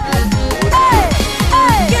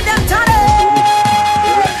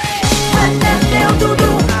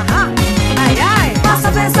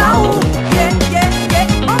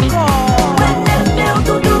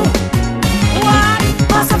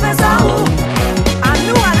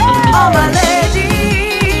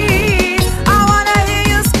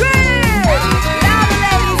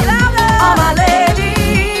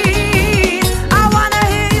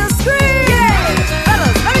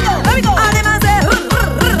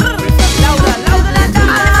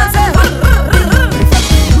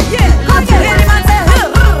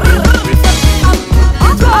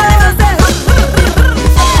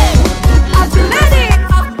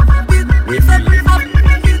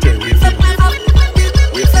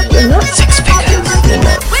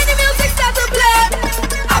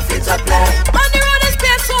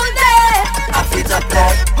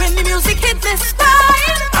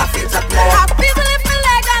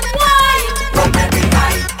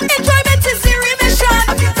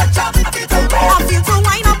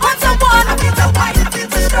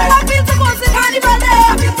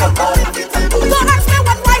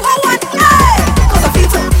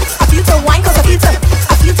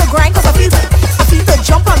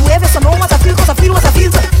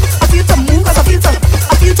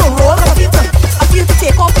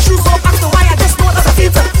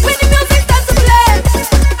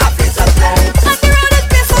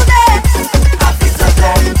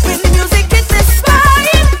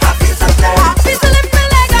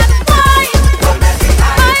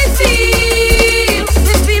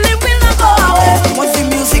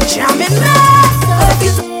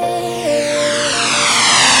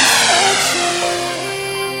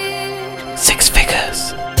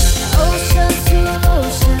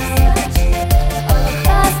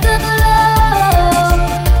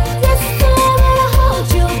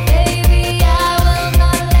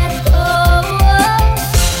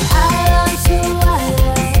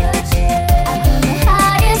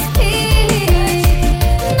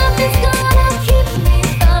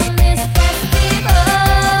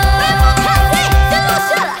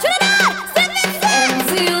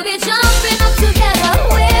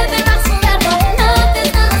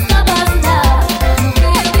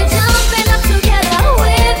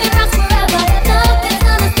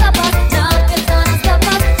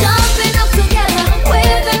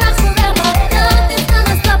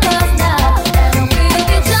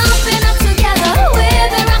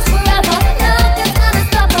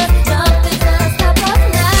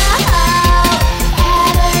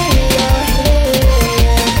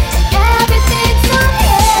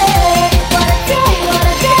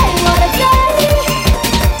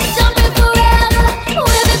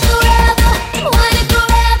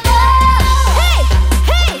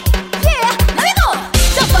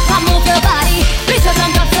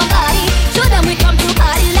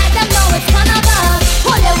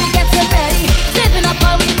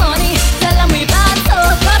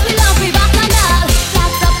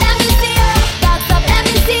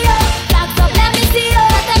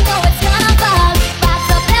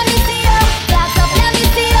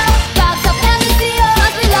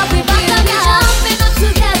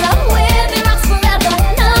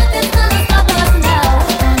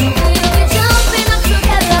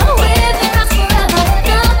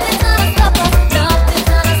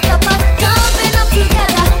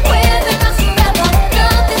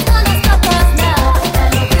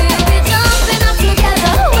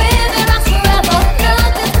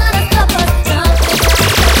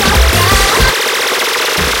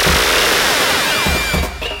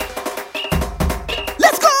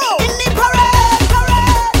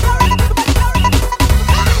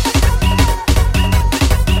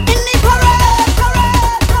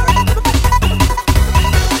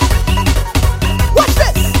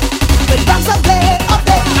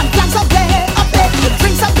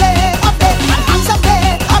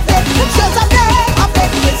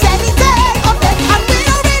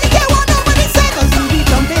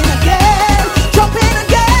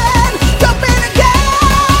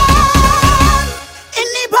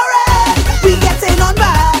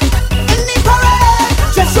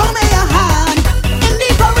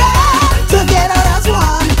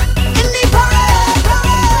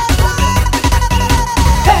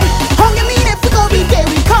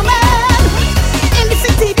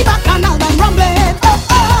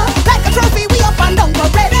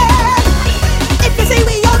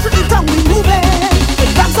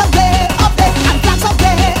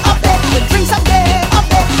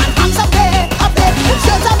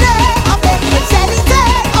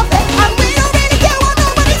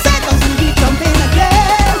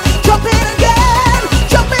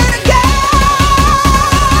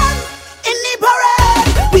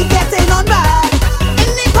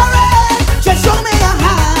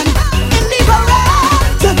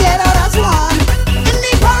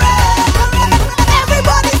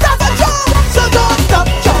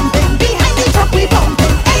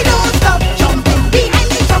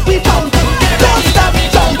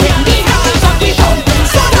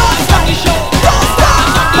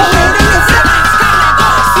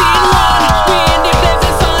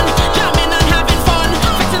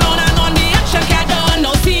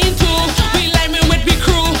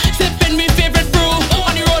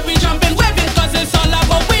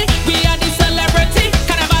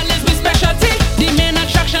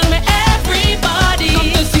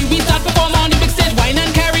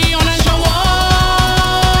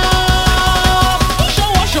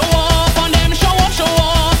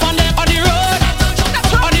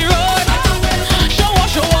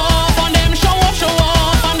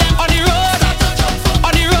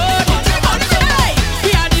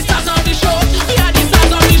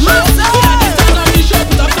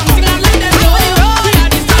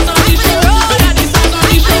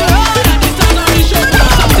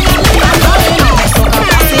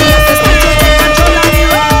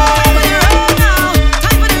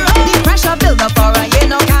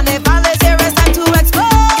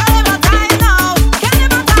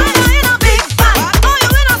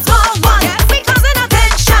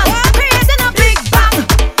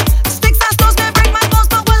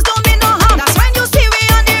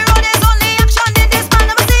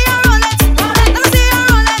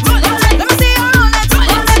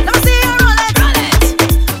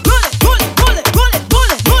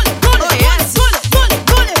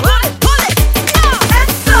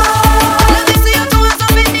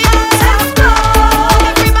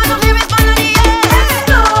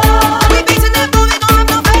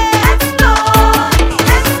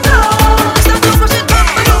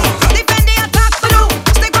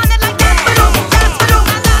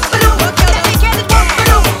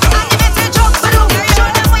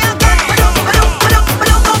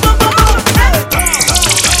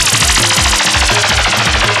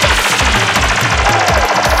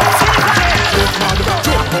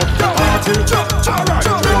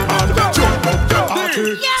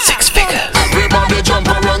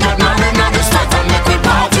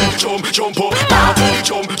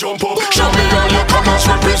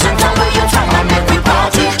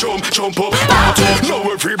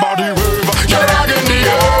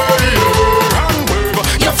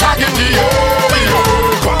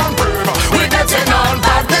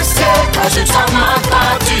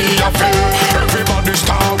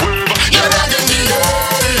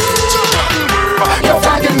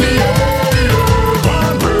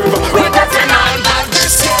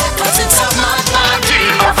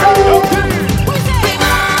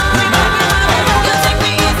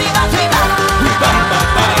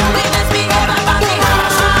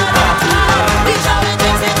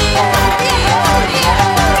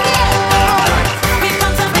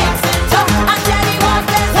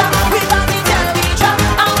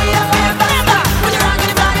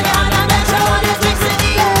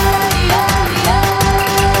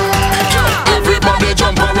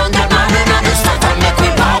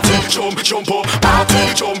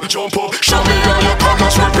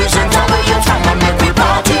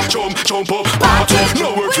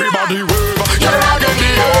Now everybody wave. You're out in the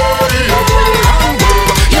area. And wave.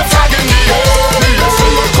 You're tagging the area. So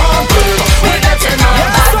you can't wave. We're getting on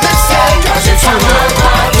back the stage. Cause it's a world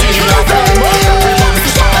party. Everybody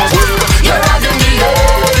start wave. You're out in the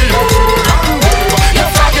area. And wave.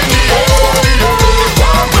 You're tagging the area.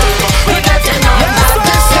 Can't wave. We're getting on back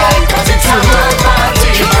the stage. Cause it's a world party.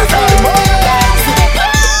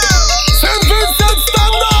 St. Vincent,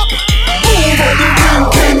 stand up. Everybody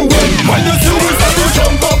drinking when you see we start to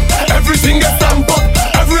jump up, everything gets stamped up,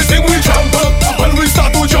 everything we jump up. When we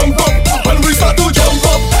start to jump up, when we start to jump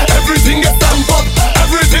up, everything gets stamped up,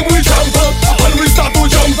 everything we jump up. When we start to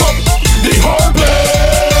jump up, the whole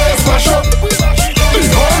place smash up, the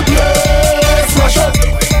whole place smash up,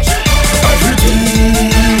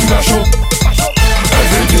 everything smash up,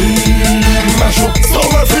 everything smash up. So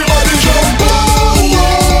everybody jump up.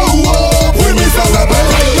 We miserable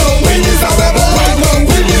right now, we miserable right now,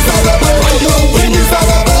 we miserable right now, we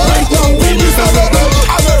miserable right now, we miserable.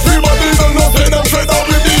 And everybody don't know say them straight up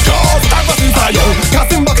with the jaws. Ever since I young,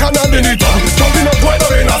 casting back and in it on, jumping up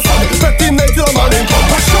weather in a sun, betting night till the morning come.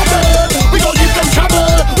 Watch your bed, we gon' give them trouble,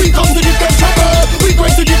 we come to give them trouble, we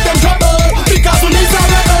going to give them trouble, because we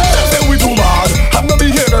miserable. Say we too bad, have no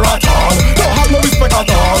behavior at all, don't have no respect at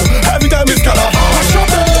all, every time it's carnival. Watch your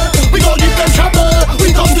bed, we gon' give them trouble,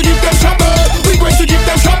 we come to give them trouble, we going to give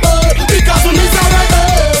them trouble, because we miserable.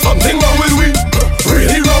 Something wrong with we,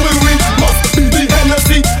 really wrong with we. Must be the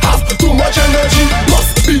energy, have too much energy.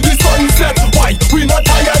 Must be the sunset, why we not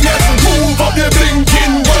tired yet? Move up the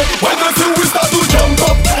blinking world. When the two we start to jump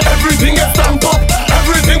up, everything gets stamped up,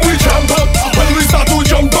 everything we jump up. When we start to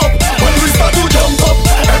jump up, when we start to jump up,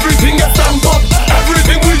 everything gets stamped up,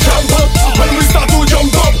 everything we jump up. When we start to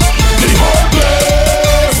jump up, the whole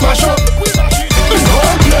place smash up, the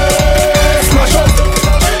whole place smash up,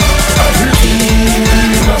 everything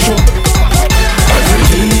smash up,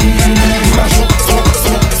 everything smash up.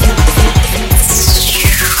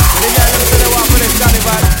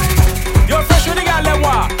 You're fresh with the gal them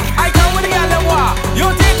wa. I come with the gal them wa. You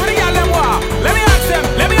take with the gal them wa. Let me ask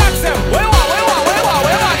them. Where you want,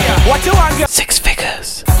 yeah? What you want, girl? 6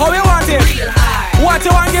 figures. How you want it? Real high. What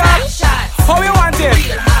you want, girl? How you want it?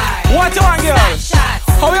 Real high. What you want, girl?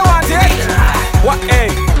 How you want it? What? Hey,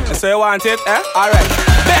 so you want it, eh? Alright.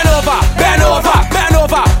 Bend over, bend over, bend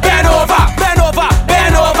over, bend over, bend over,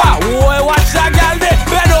 bend over. Boy, watch that girl there.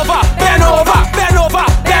 Bend over, bend over, bend over,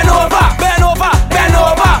 bend over, bend over, bend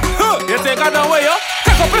over. You take her down way, yo.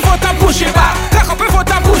 Cock up your foot and push it back. Cock up your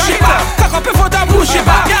foot and push it back. Cock up your foot and push it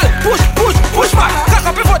back. Girl, push back. Cock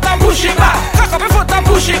up your foot and push it back. Cock up your foot and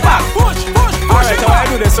push it back. Push it back. Alright, so why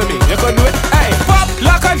do this to me? You can do it. Hey, pop,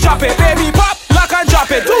 lock and drop it, baby. Pop, lock and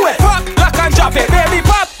drop it. Do it. Pop, lock and drop it, baby.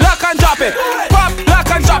 Pop, lock and drop it. Pop,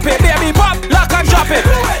 lock and drop it, baby. Pop, lock and drop it.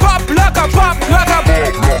 Pop, lock and pop, lock and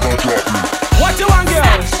What you want, girl?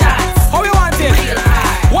 How you want it?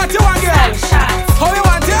 What you want, girl? How you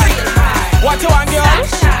want it? What you want, girl?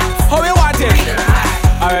 How you want it?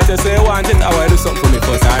 Alright, so say you want it, I will do something for me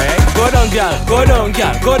first, alright? Go down, girl. Go down,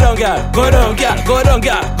 girl. Go down, girl. Go down, girl. Go down,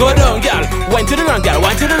 girl. Go down, girl. Went to the wrong, girl.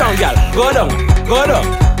 Went to the wrong, girl. Go down. Go down.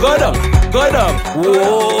 Go down. Go down.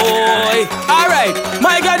 Whoa. Alright,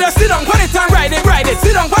 my girl, just sit down, put it and ride it, ride it.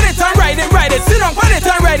 Sit down, put it and ride it, ride it. Sit down, put it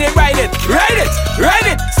and ride it, ride it, ride it, ride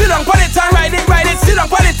it. Sit down, put it and ride it, ride it. Sit down,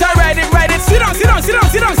 put it and ride it, ride it. Sit down, sit down, sit down,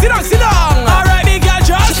 sit down, sit down, sit down. Alright, big girl,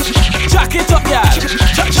 just jack it up, yeah.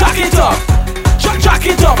 Jack it up. Jack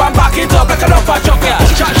it up and back it up like an upper chuck, yeah.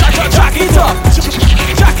 Jack it up.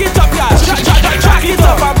 Jack it up, yeah. Jack it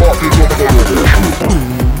up and back it up.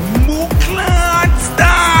 Muklan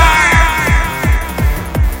style.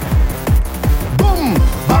 Boom,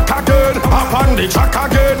 back again, up on the track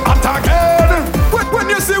again, at again. When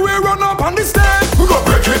you see we run up on the stage, we go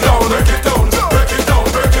break it down, break it down, break it down,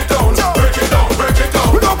 break it down, break it down, break it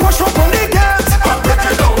down. We go push up on the gate, break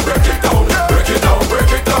it down, break it down, break it down,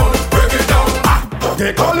 break it down, break it down.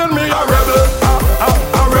 They calling me a rebel,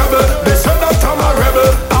 a rebel. They said that I'm a rebel,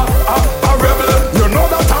 a rebel. You know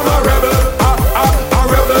that I'm a rebel, a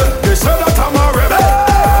rebel. They said that I'm a rebel.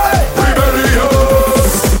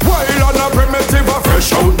 Rebellious, wild and a primitive, a fresh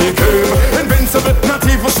out the game. Invincible, not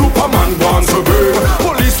even Superman wants to be.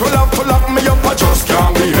 Police will have to lock me up, I just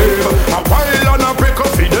can't behave. A wild and a break of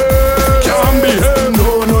fidel, can't behave.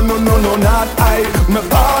 No, not I. Me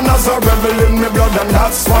born as a rebel in me blood, and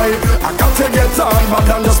that's why I got to get on, but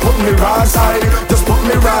then just put me right side. Just put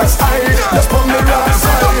me right side. Just put me right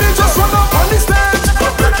side. Just run up on the stage.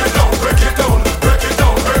 Break it down, break it down, break it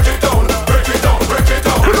down, break it down, break it down, break it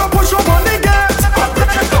down. We gon' push up on the gate.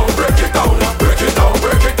 Break it down, break it down, break it down,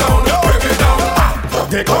 break it down, break it down.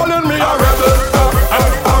 They calling me a rebel,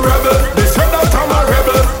 a rebel. They said that I'm a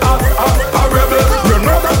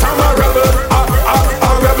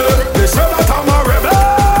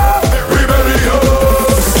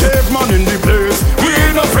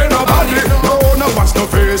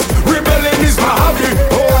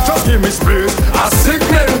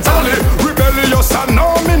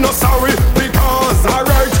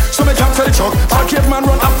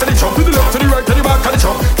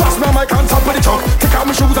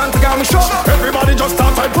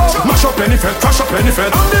fed, crash up any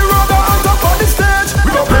fed. On the road and up on the stage,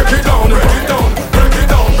 we gon' break it down, break it down, break it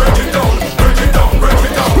down, break it down, break it down, break it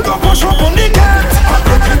down. We gon' push up on the gate and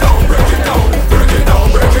break it down, break it down, break it down,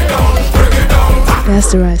 break it down, break it down. That's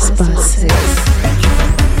the right spot 6.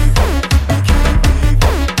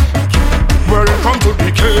 Welcome to the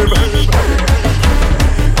cave.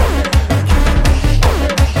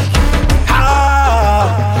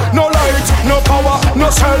 No light, no power,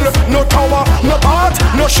 no cell, no tower, no bath,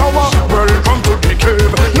 no shower. Welcome to the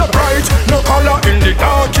cave. No bright, no color in the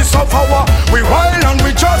darkest of hour. We wild and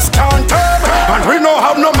we just can't tame. And we don't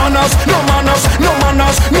have no manners, no manners, no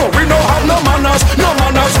manners. No, we don't have no manners, no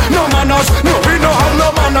manners, no manners. No, we don't have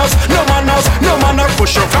no manners, no manners, no manners.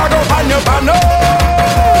 Push your flag up on your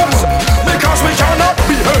banners. Because we cannot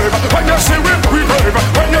behave. When you see it, we rave.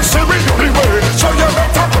 When you see it, we wave. So you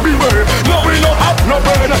better beware. No, we don't have no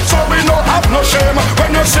brain, so we don't have no shame.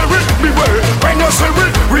 When you see it, we wave. When you see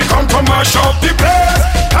it, we come to mash up the place.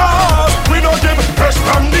 Cause we don't give rest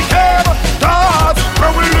from the cave. That's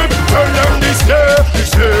where we live. Tell them this year,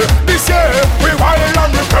 this year, this year. We wild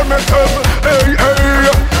and we primitive. Hey, hey,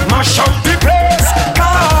 mash up the place.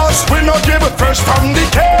 Cause we don't give rest from the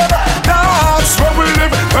cave. That's where we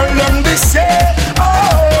live. Tell them this year.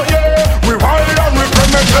 Oh yeah, we wild and we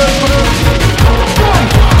primitive.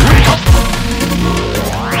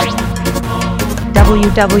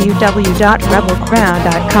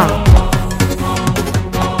 www.rebelcrown.com.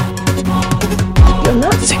 You're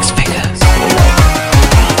not 6 figures.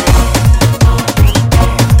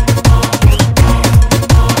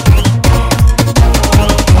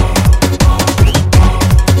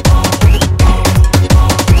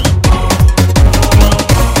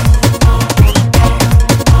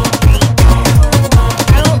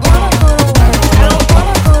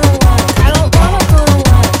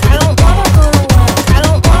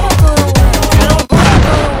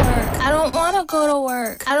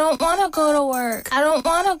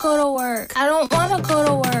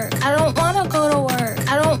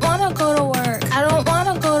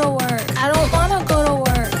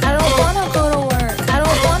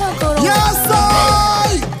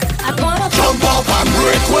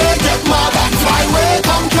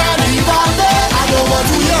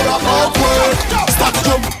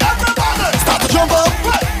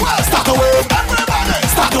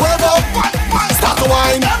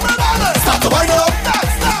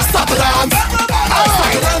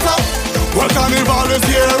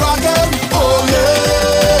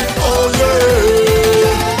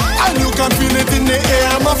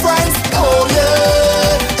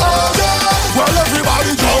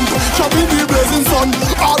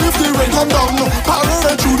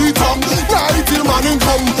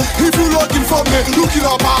 Looking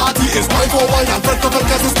at party, it's time for wine and fret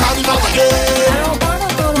because it's carnival again.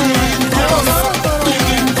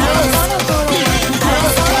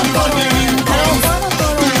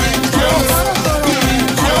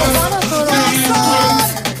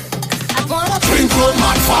 Twinkle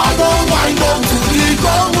man, fall down, wind down to the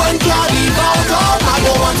ground when carnival come. I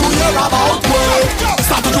don't want to hear about work.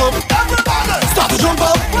 Start to jump, everybody. Start to jump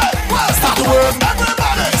up, start to work,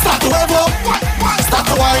 everybody. Start to rev up, start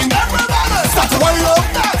to wine, everybody. Start to wind up,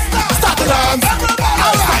 start to dance.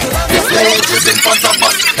 This stage is in front of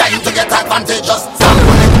us, time to get advantageous. Stamp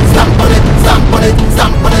on it, stamp on it, stamp on it,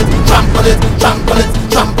 stamp on it, trample it, trample it,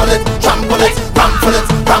 trample it, trample it, trample it,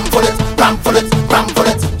 trample it, trample it, trample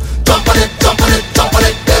it, jump on it, jump on it, jump on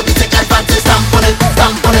it, baby take advantage. Stamp on it,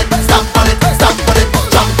 stamp on it, stamp on it, stamp on it,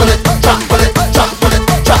 trample it, trample it, trample it,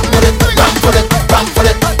 trample it, trample it, trample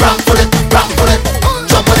it, trample it, trample it,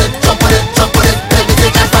 jump on it, jump on it, jump on it, baby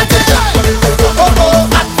take advantage.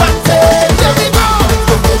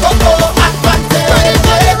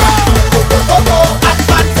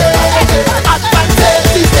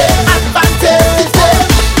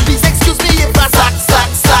 Please excuse me if I sack,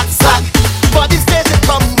 but this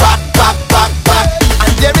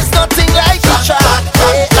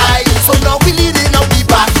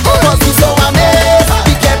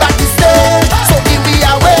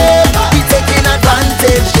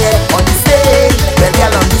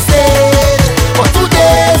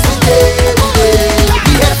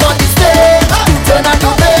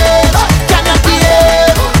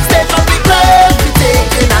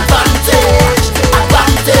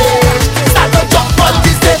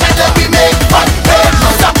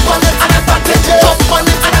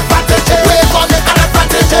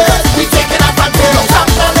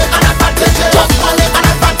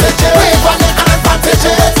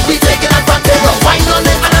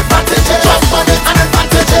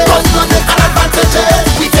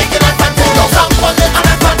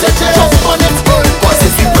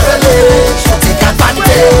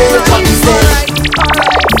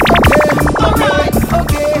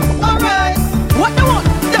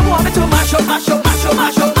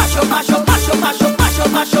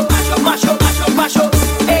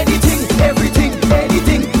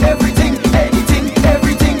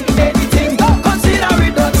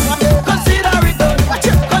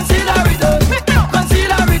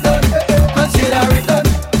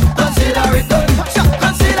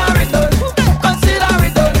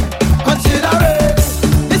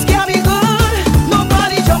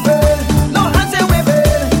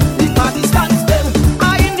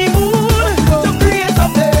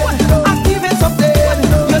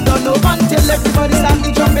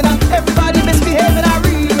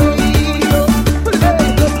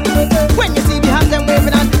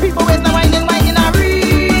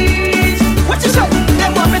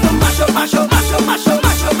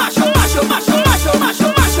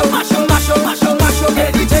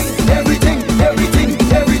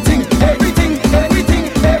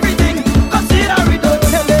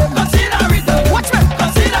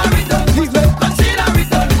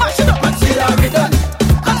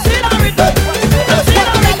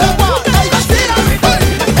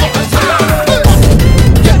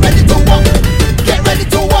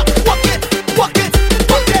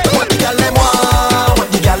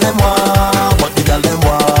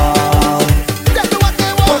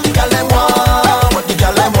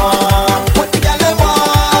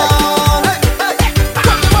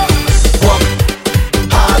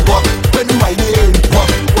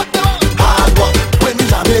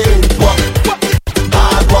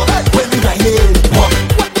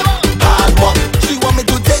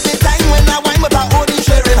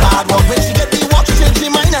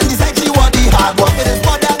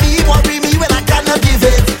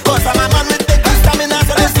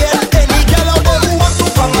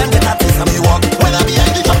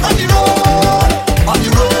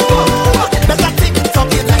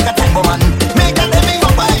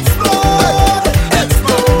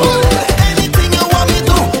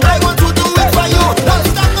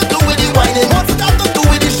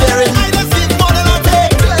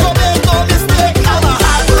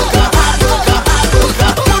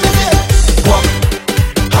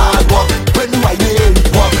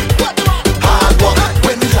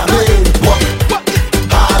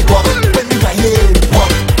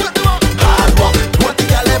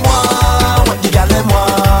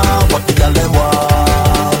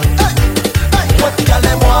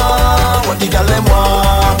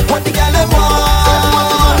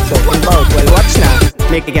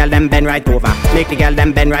Make the girl them bend right over. Make the girl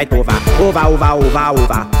them bend right over. Over, over, over,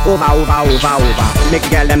 over. Over, over, over, over. Make the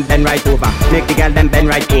girl them bend right over. Make the girl them bend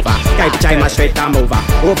right over. Guide the chima straight arm over.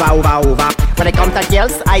 Over, over, over. When I come to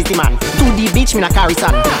girls, I the man. To the beach, me na carry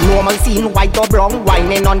son. Normal scene, white or brown.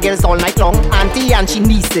 Whining on girls all night long. Auntie and she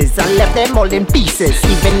nieces, I left them all in pieces.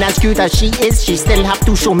 Even as cute as she is, she still have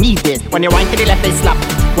to show me this. When you wind to the left, it's slap.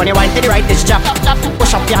 When you wind to the right, it's chop.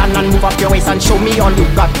 Push up your hand and move up your waist and show me all you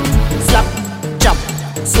got. Slap, chop,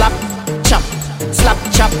 slap, chop, slap,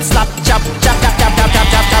 chop, slap, chop, chop, chop, chop, chop, chop,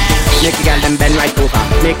 chop, chop. Make the girl them bend right over.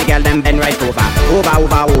 Make the girl them bend right over. Over,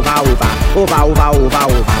 over, over, over. Over, over, over,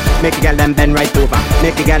 over. Make the girl them bend right over.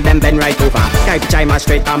 Make the girl them bend right over. Skype chima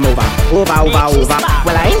straight arm over. Over, over, over.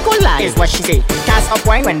 Well, I ain't gonna lie, is what she say. Cast up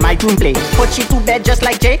wine when my tune play. Put she to bed just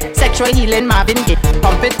like Jay. Sexual healing Marvin Gaye.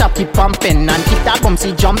 Pump it up, keep pumping and keep that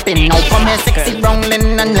bumpsy jumping. Now come here, sexy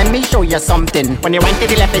Browning, and let me show you something. When you wind to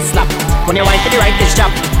the left, it's slap. When you wind to the right, it's chop.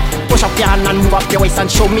 Push up your hand and move up your waist and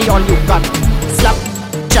show me all you got. Slap,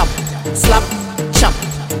 chop, slap, chop,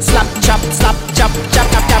 slap, chop, slap, chop, chop,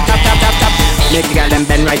 chop, chop, chop, chop, chop, chop. Make the girl them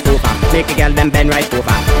bend right over. Make the girl them bend right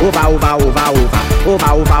over. Over, over, over, over.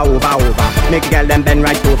 Over, over, over, over. Make the girl them bend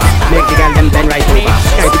right over. Make the girl them bend right over.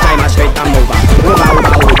 Skype the timer straight and over. Over,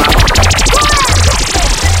 over, over.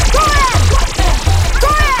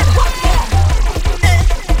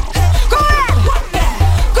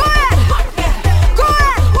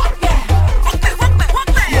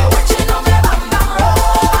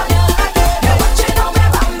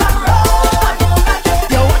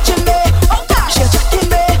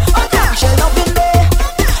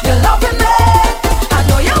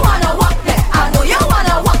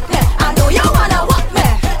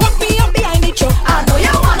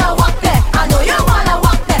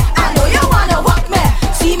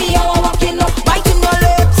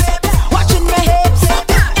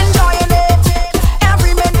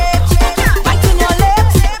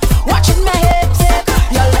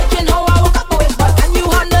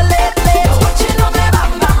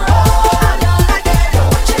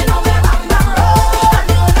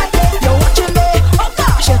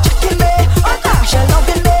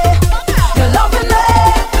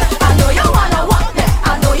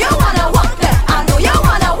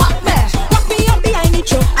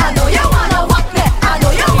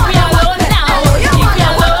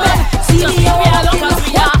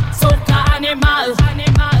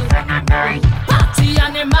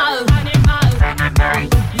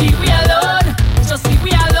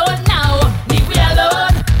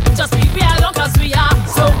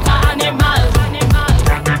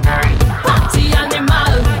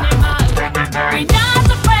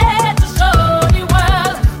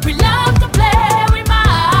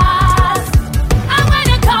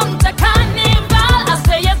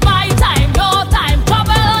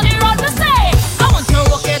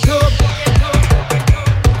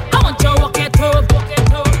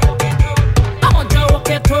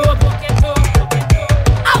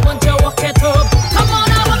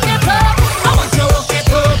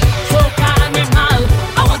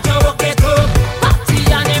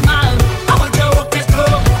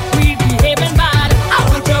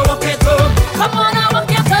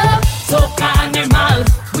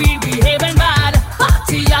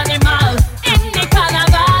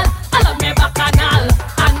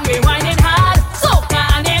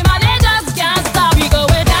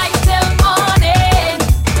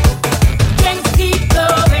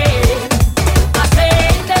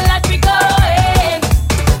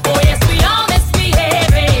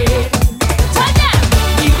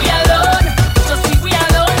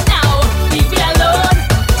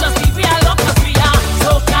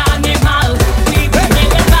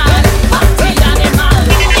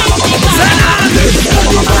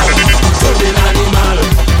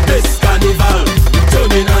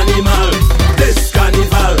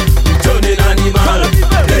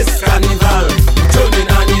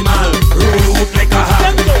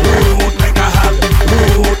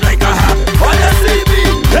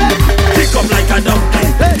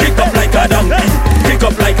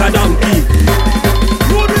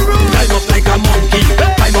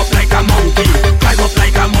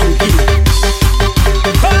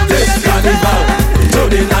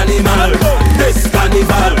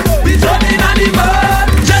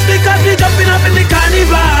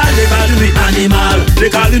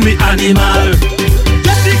 animal.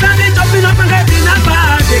 Just because they jumping up and getting a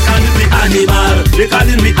bag, they calling me animal. They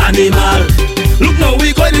calling me animal. Look now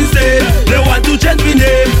we going insane. They want to change me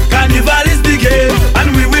name. Carnival is the game, and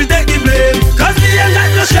we will take the blame. Cause we ain't got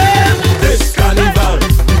no shame. This carnival,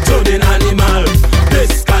 turning animal.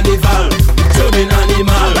 This carnival, turning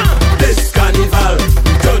animal. This carnival,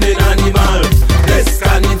 turning animal. This carnival.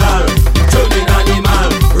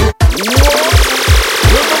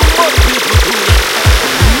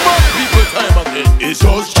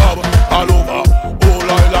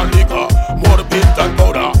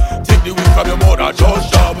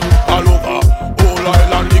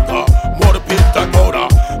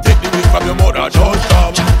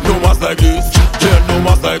 like this. Yeah, no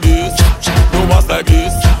mas like this. No mas like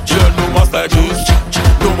this. Yeah, no mas like this.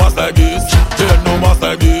 No mas like this. Yeah, no mas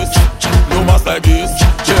like this. No mas like this.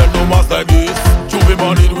 Yeah, no mas like this. To be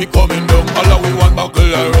morning we coming down. All we want buckle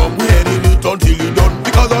and rum. We heading it until it done.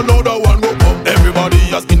 Because another one will come. Everybody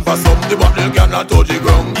asking for some. The bottle cannot touch the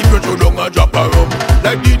ground. If you throw down a drop of rum,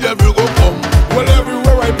 like the devil go come. Well,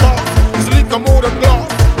 everywhere I pass, it's liquor more than glass.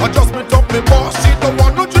 I just met up my boss. She don't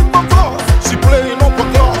want no drink my class. She playing up a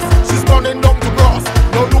class. She's running down to grass.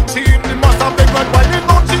 No look, she in the master big man. Why you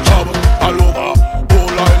not she job? All over,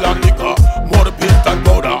 whole island liquor. More the paint and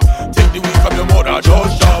powder. Take the weed from your mother.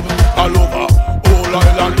 Just job. All over, whole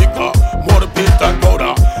island liquor. More the paint and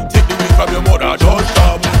powder. Take the weed from your mother. Just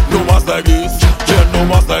job. No mas like this. Yeah, no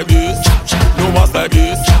mas like this. No mas like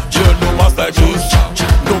this. Yeah, no mas like this.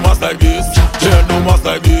 No mas like this. Yeah, no mas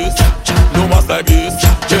like this. No mas like this.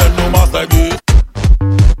 Yeah, no mas like this.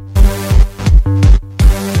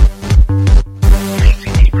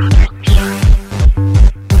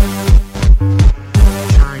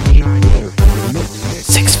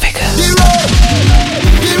 Six figures.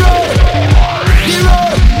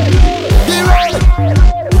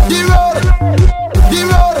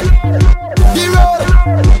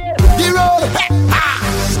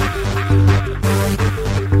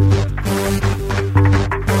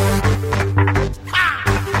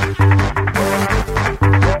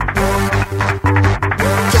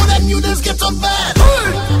 Show them you just get some bad.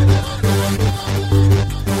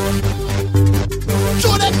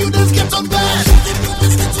 Show them you just get some bad.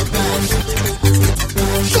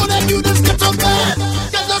 Show them you just get some bad.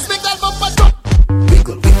 Girl, just make that bumper drop.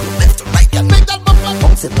 Wiggle, wiggle, left to right. Girl, make that bumper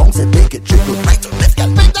bounce it, make it jiggle. Right to left, girl,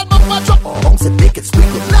 make that bumper drop. Bounce it, make it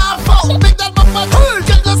squiggle. Laugh out, make that bumper drop.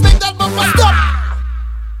 Girl, just make that bumper stop.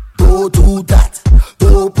 Don't do that.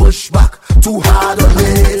 Don't push back. Too hard on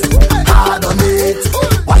it. Hard on it.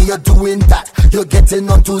 Why you doing that? You're getting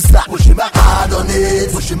on too slack. Pushing back hard on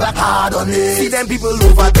it. Pushing back hard on it. See them people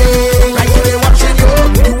over there. Right here they watching you.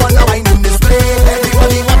 You wanna wine in this place.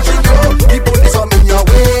 Everybody watching you. People they come in your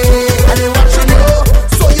way. And they watching you.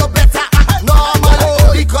 So you better act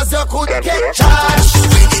normal. Because you could get charged.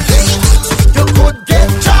 You could get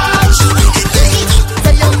charged.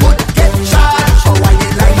 Say you could get charged. For why you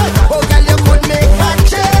like? Oh girl, you could make a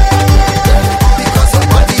change. Because your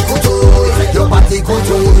body good to your body good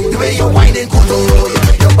to the way you're whining good to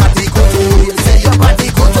your body good to say your body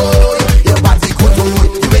good to your body good to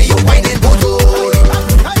the way you're whining good to.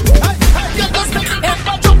 You just make it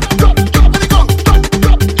jump, jump, jump, let it go, jump,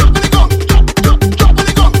 jump, jump, let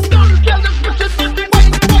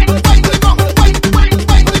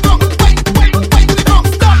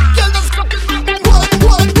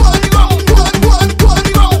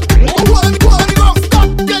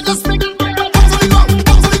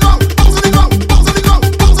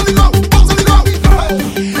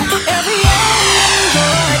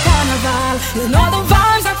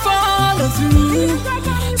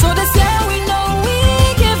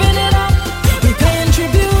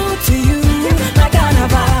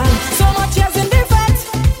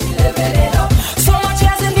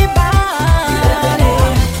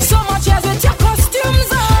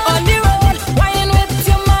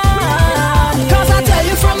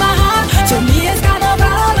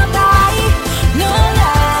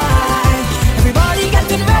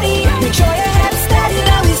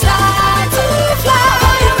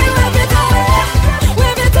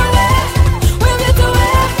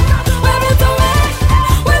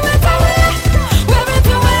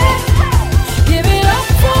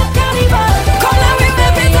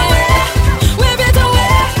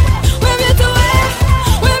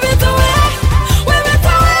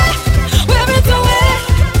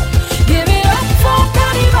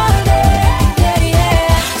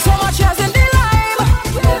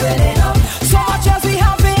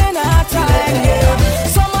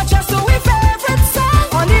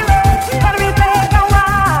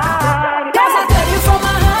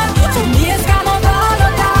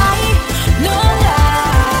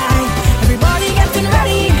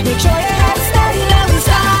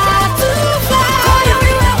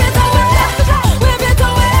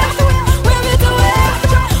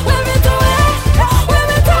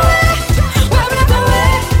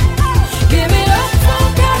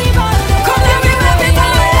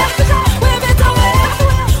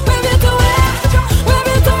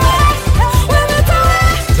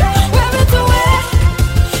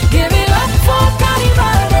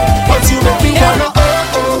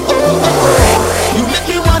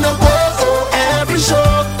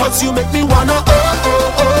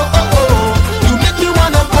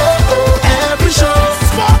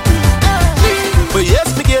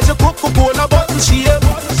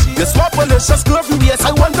You swap malicious curvy waist,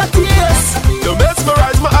 I want that taste. You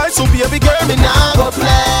mesmerize my eyes, so baby girl, me now go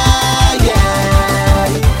play, yeah.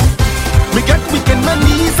 Me get weak in my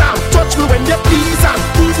knees, and touch me when you please, and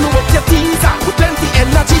tease me with your teaser, with plenty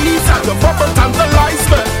energies, and your bubble tantalize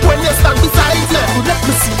me when you stand beside me. You let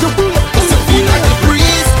me see your way, you feel like a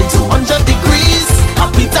breeze, 200 degrees,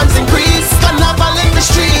 happy times increase, carnival in the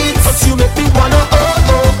streets. But you make me wanna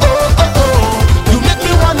you make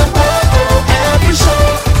me wanna every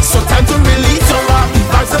show. So time to release your heart, the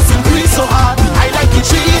vibes just increase so hard. I like the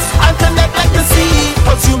trees, I connect like the sea.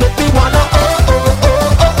 But you make me wanna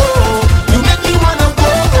you make me wanna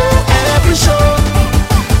every show.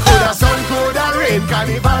 Coulda sun, coulda rain,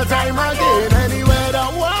 carnival time again. Anywhere the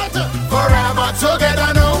water, forever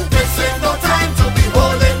together now. This ain't no time to be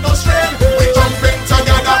holding no strain. We jumping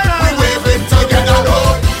together, we waving together.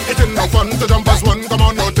 Oh, it ain't no fun to jump as one. Come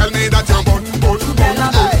on, now tell me that you're bun.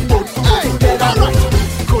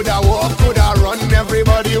 Coulda walk, coulda run,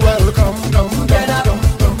 everybody welcome.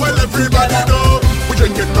 Well, everybody know we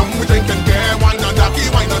drinking rum, we drinking beer. Why not lucky,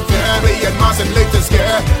 why not fair? Playing mass and latest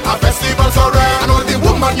gear. Our festivals are rare, and only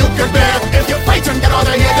woman you can bear. If you fight and get out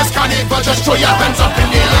of here, this carnival, just throw your hands up in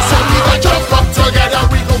the air. So we gon' jump up together,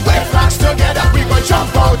 we gon' wave flags together, we gon'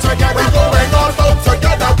 jump out together, we going all out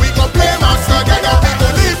together, we gon' play mass together, we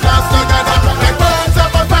gon' leave class together. Like birds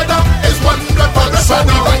of a feather, is one blood for the sun. So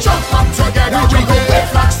we gon' jump up together, we gon' wave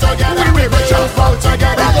flags together, we gon' jump out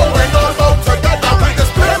together, we going all out together, we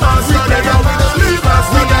just play mass together, we just leave class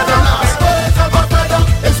together. Like birds of a feather,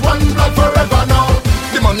 is one blood forever now.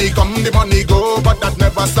 The money come, the money go, but that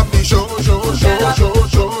never stop the show.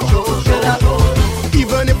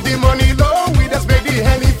 Even if the money low, we just make the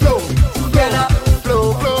Henny flow.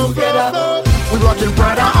 Flow. We rockin'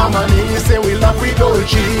 Prada Armani, say we love we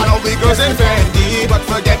Dolce. And all the girls in Fendi, but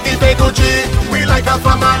forget the fake Gucci. We like a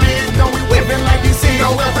family, now we waving like the sea.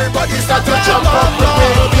 Now everybody start to jump up,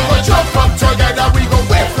 we gon' jump up together, we gon'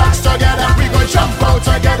 wave flags together, we gon' jump out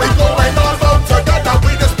together, we going all out together,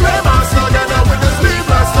 we just play mass together, we just leave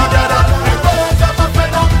us together. And birds of a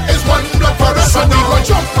feather is one blood for us. So we gon'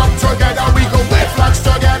 jump up together, we gon' wave flags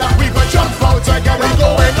together, we gon' jump out together, we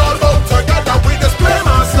going all out together, we just play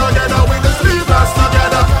mass together, we just leave us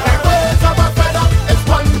together. And birds of a feather is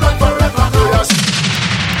one blood forever.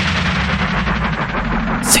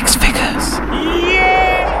 Six figures.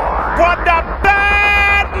 Yeah! What the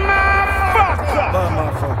bad motherfucker!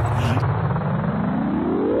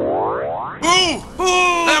 Ooh!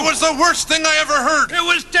 That was the worst thing I ever heard. It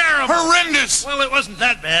was terrible. Horrendous. Well, it wasn't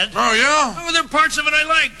that bad. Oh, yeah? Oh, there were parts of it I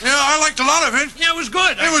liked. Yeah, I liked a lot of it. Yeah, it was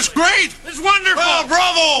good. It was great. It's wonderful. Oh,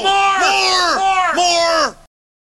 bravo! More! More!